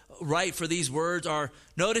for these words are,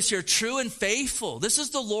 notice here, true and faithful. This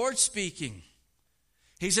is the Lord speaking.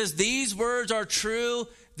 He says, these words are true,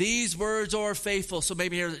 these words are faithful. So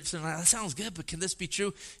maybe you're saying, that sounds good, but can this be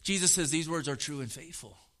true? Jesus says, these words are true and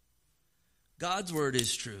faithful. God's word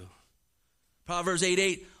is true. Proverbs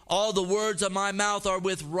 8:8, all the words of my mouth are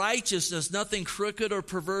with righteousness. Nothing crooked or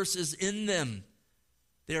perverse is in them.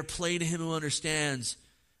 They are plain to him who understands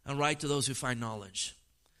and right to those who find knowledge.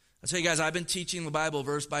 I tell you guys, I've been teaching the Bible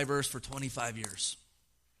verse by verse for 25 years.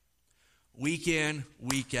 Week in,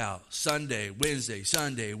 week out. Sunday, Wednesday,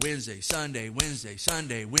 Sunday, Wednesday, Sunday, Wednesday,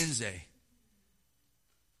 Sunday, Wednesday.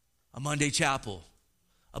 A Monday chapel.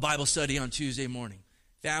 A Bible study on Tuesday morning.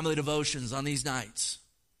 Family devotions on these nights.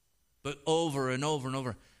 But over and over and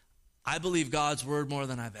over. I believe God's word more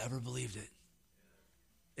than I've ever believed it.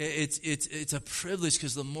 It's a privilege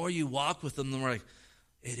because the more you walk with them, the more like,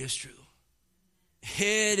 it is true.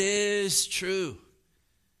 It is true.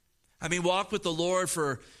 I mean, walk with the Lord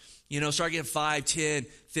for, start getting 5, 10,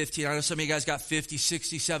 15. I know some of you guys got 50,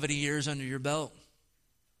 60, 70 years under your belt.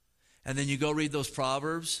 And then you go read those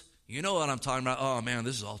Proverbs. You know what I'm talking about. Oh, man,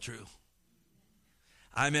 this is all true.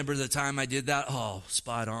 I remember the time I did that. Oh,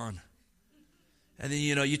 spot on. And then,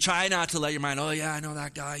 you try not to let your mind, oh, yeah, I know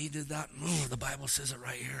that guy. He did that. Ooh, the Bible says it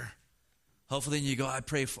right here. Hopefully then you go, I'll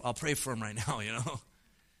pray for him right now,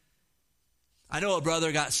 I know a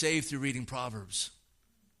brother got saved through reading Proverbs.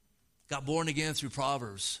 Got born again through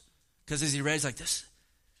Proverbs. Because as he read, he's like,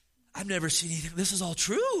 I've never seen anything. This is all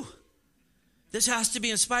true. This has to be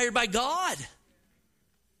inspired by God.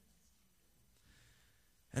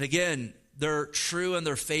 And again, they're true and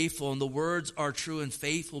they're faithful. And the words are true and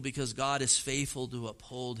faithful because God is faithful to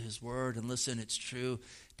uphold his word. And listen, it's true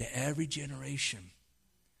to every generation.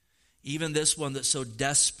 Even this one that so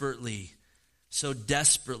desperately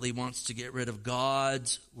wants to get rid of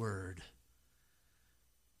God's word.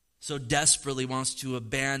 So desperately wants to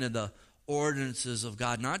abandon the ordinances of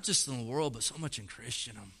God, not just in the world, but so much in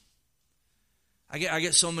Christendom. I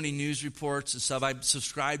get so many news reports and stuff. I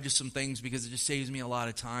subscribe to some things because it just saves me a lot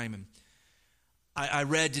of time. And I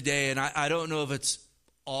read today, and I don't know if it's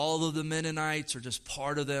all of the Mennonites or just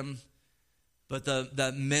part of them, but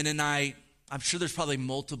the Mennonite, I'm sure there's probably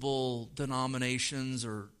multiple denominations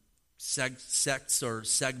or sects or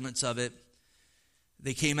segments of it.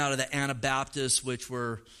 They came out of the Anabaptists,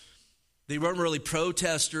 they weren't really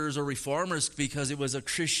protesters or reformers because it was a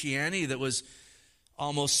Christianity that was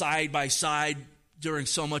almost side by side during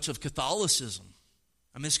so much of Catholicism.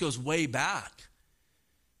 I mean, this goes way back.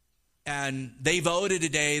 And they voted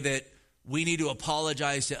today that we need to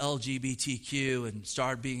apologize to LGBTQ and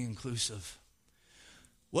start being inclusive.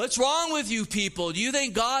 What's wrong with you people? Do you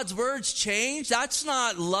think God's words change? That's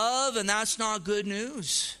not love and that's not good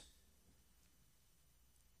news.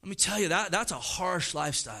 Let me tell you, that's a harsh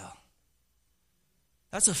lifestyle.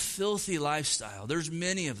 That's a filthy lifestyle. There's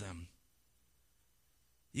many of them.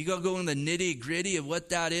 You go in the nitty gritty of what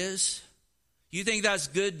that is. You think that's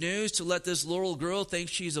good news to let this little girl think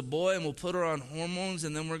she's a boy and we'll put her on hormones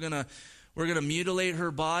and then we're gonna mutilate her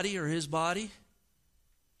body or his body?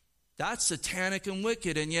 That's satanic and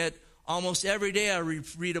wicked, and yet almost every day I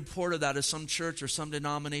read a report of that as some church or some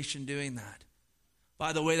denomination doing that.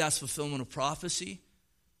 By the way, that's fulfillment of prophecy.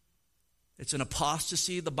 It's an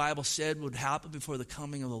apostasy the Bible said would happen before the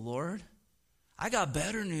coming of the Lord. I got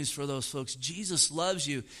better news for those folks. Jesus loves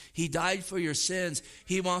you. He died for your sins.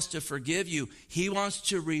 He wants to forgive you. He wants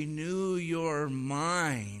to renew your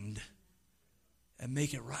mind and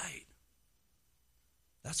make it right.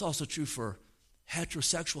 That's also true for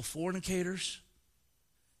heterosexual fornicators,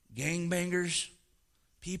 gangbangers,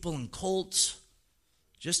 people in cults.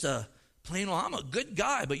 Just a plain old, I'm a good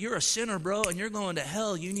guy, but you're a sinner, bro, and you're going to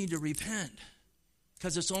hell. You need to repent.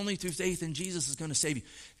 Because it's only through faith in Jesus is going to save you.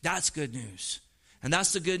 That's good news. And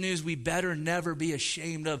that's the good news we better never be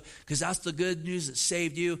ashamed of, because that's the good news that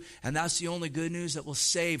saved you, and that's the only good news that will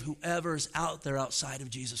save whoever's out there outside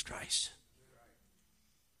of Jesus Christ.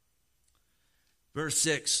 Verse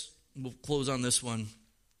 6, we'll close on this one.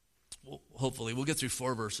 Hopefully, we'll get through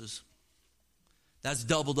 4 verses. That's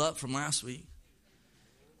doubled up from last week.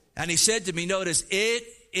 And he said to me, notice, it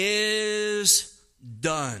is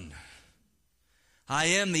done. I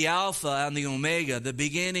am the Alpha and the Omega, the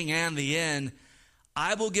beginning and the end.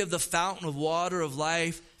 I will give the fountain of water of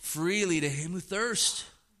life freely to him who thirsts.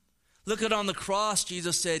 Look at on the cross,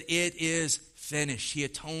 Jesus said, it is finished. He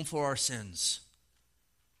atoned for our sins.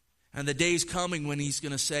 And the day's coming when he's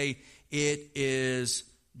going to say, it is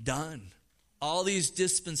done. All these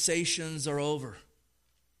dispensations are over.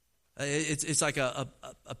 It's like a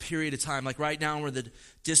period of time. Like right now we're the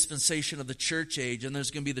dispensation of the church age, and there's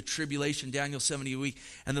going to be the tribulation, Daniel 70 week,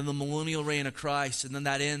 and then the millennial reign of Christ, and then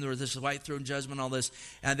that end where there's a white throne judgment, all this,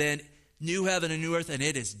 and then new heaven and new earth, and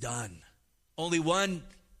it is done. Only one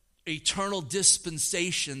eternal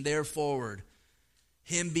dispensation there forward.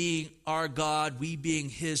 Him being our God, we being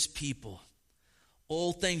his people.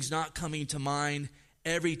 Old things not coming to mind,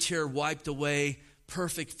 every tear wiped away,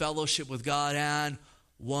 perfect fellowship with God and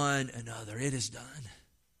one another. It is done.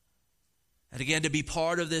 And again, to be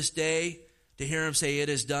part of this day, to hear him say it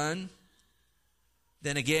is done,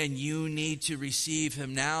 then again, you need to receive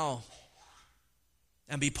him now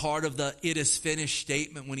and be part of the it is finished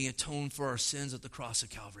statement when he atoned for our sins at the cross of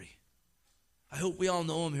Calvary. I hope we all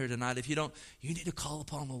know him here tonight. If you don't, you need to call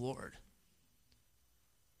upon the Lord.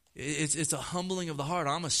 It's a humbling of the heart.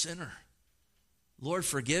 I'm a sinner. Lord,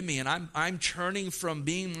 forgive me. And I'm turning from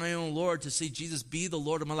being my own Lord to see Jesus be the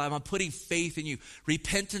Lord of my life. I'm putting faith in you.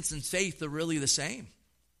 Repentance and faith are really the same.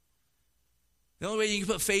 The only way you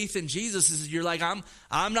can put faith in Jesus is you're like,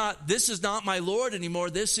 I'm not, this is not my Lord anymore.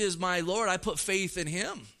 This is my Lord. I put faith in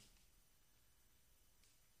him.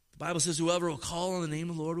 The Bible says whoever will call on the name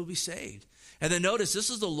of the Lord will be saved. And then notice,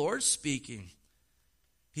 this is the Lord speaking.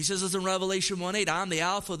 He says this in Revelation 1:8, I'm the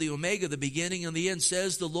Alpha, the Omega, the beginning and the end,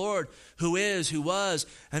 says the Lord, who is, who was,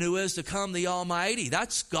 and who is to come, the Almighty.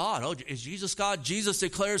 That's God. Oh, is Jesus God? Jesus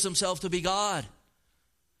declares himself to be God.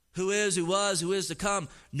 Who is, who was, who is to come.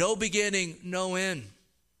 No beginning, no end.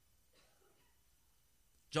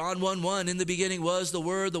 John 1:1, in the beginning was the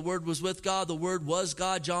Word was with God, the Word was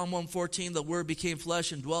God. John 1:14, the Word became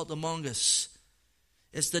flesh and dwelt among us.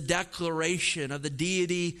 It's the declaration of the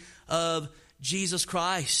deity of Jesus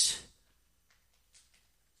Christ.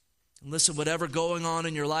 And listen, whatever going on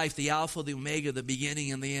in your life, the Alpha, the Omega, the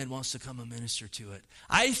beginning and the end wants to come and minister to it.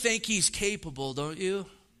 I think he's capable, don't you?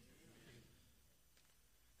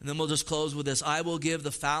 And then we'll just close with this. I will give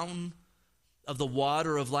the fountain of the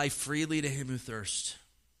water of life freely to him who thirsts.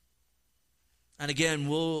 And again,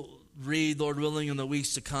 we'll read, Lord willing, in the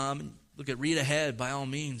weeks to come. Read ahead by all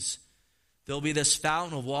means. There'll be this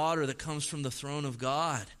fountain of water that comes from the throne of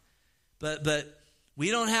God. But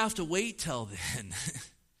we don't have to wait till then.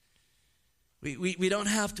 we don't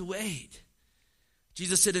have to wait.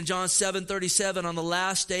 Jesus said in John 7:37, on the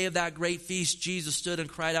last day of that great feast, Jesus stood and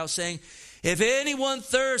cried out, saying, if anyone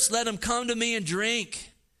thirsts, let him come to me and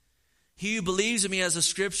drink. He who believes in me, as the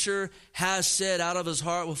scripture has said, out of his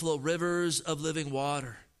heart will flow rivers of living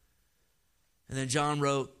water. And then John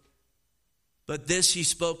wrote, but this he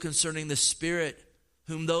spoke concerning the Spirit,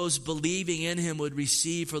 whom those believing in him would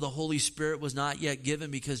receive, for the Holy Spirit was not yet given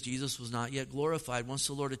because Jesus was not yet glorified. Once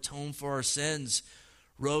the Lord atoned for our sins,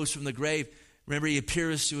 rose from the grave, remember he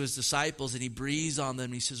appears to his disciples and he breathes on them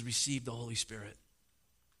and he says, receive the Holy Spirit.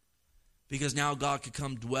 Because now God could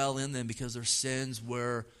come dwell in them because their sins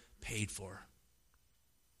were paid for.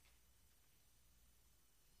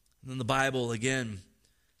 And then the Bible, again,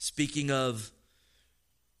 speaking of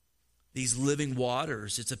these living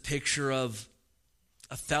waters, it's a picture of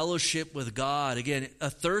a fellowship with God. Again,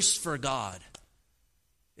 a thirst for God.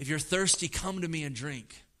 If you're thirsty, come to me and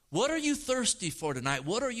drink. What are you thirsty for tonight?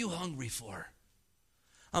 What are you hungry for?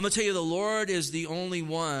 I'm going to tell you, the Lord is the only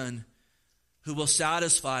one who will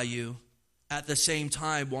satisfy you, at the same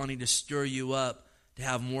time wanting to stir you up to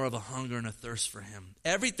have more of a hunger and a thirst for him.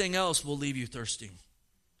 Everything else will leave you thirsty.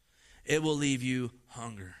 It will leave you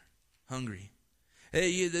hungry.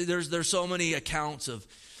 There's so many accounts of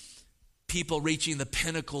people reaching the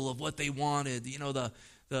pinnacle of what they wanted,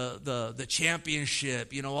 the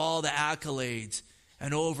championship, all the accolades,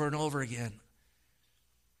 and over again.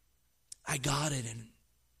 I got it, and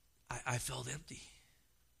I felt empty.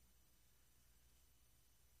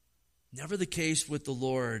 Never the case with the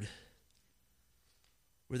Lord,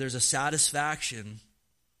 where there's a satisfaction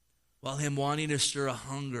while him wanting to stir a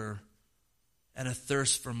hunger and a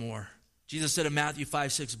thirst for more. Jesus said in Matthew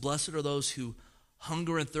 5:6, blessed are those who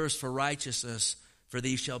hunger and thirst for righteousness, for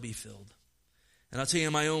these shall be filled. And I'll tell you,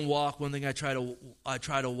 in my own walk, one thing I try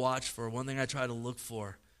to watch for, one thing I try to look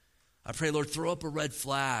for, I pray, Lord, throw up a red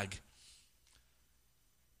flag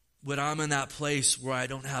when I'm in that place where I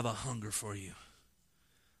don't have a hunger for you.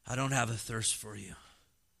 I don't have a thirst for you.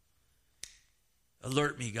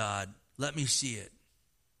 Alert me, God. Let me see it.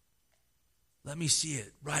 Let me see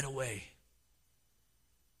it right away.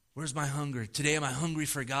 Where's my hunger? Today, am I hungry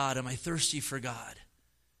for God? Am I thirsty for God?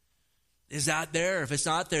 Is that there? If it's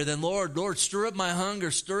not there, then Lord, stir up my hunger,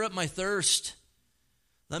 stir up my thirst.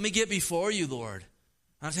 Let me get before you, Lord.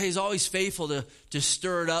 I'll tell you, he's always faithful to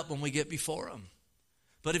stir it up when we get before him.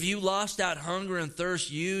 But if you lost that hunger and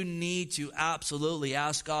thirst, you need to absolutely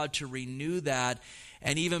ask God to renew that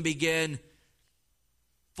and even begin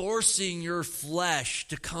forcing your flesh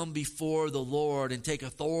to come before the Lord and take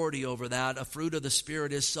authority over that. A fruit of the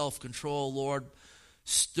Spirit is self-control. Lord,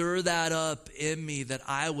 stir that up in me that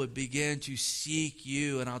I would begin to seek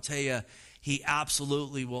you. And I'll tell you, he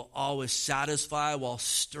absolutely will always satisfy while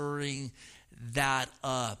stirring that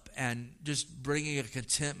up and just bringing a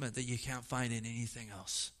contentment that you can't find in anything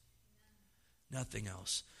else. Nothing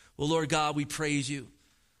else. Well, Lord God, we praise you.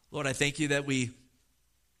 Lord, I thank you that we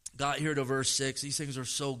got here to verse 6. These things are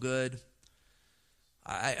so good.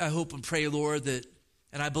 I hope and pray, Lord, that,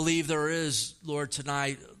 and I believe there is, Lord,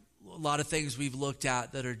 tonight, a lot of things we've looked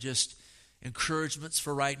at that are just encouragements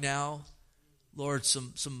for right now. Lord,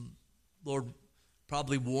 some Lord,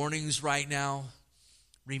 probably warnings right now,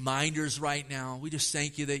 reminders right now. We just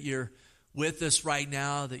thank you that you're with us right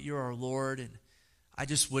now, that you're our Lord. And I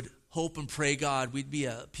just would hope and pray, God, we'd be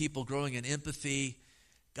a people growing in empathy.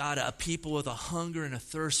 God, a people with a hunger and a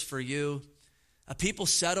thirst for you. A people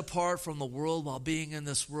set apart from the world while being in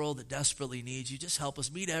this world that desperately needs you. Just help us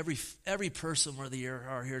meet every person where they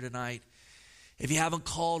are here tonight. If you haven't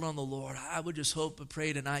called on the Lord, I would just hope and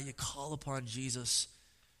pray tonight you call upon Jesus.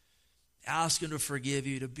 Ask him to forgive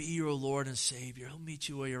you, to be your Lord and Savior. He'll meet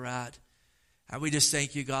you where you're at. And we just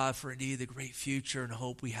thank you, God, for indeed the great future and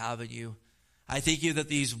hope we have in you. I thank you that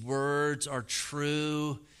these words are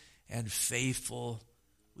true and faithful.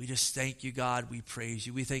 We just thank you, God. We praise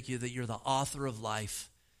you. We thank you that you're the author of life.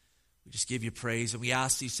 We just give you praise. And we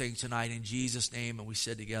ask these things tonight in Jesus' name. And we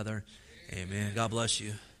said together, amen. God bless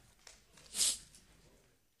you.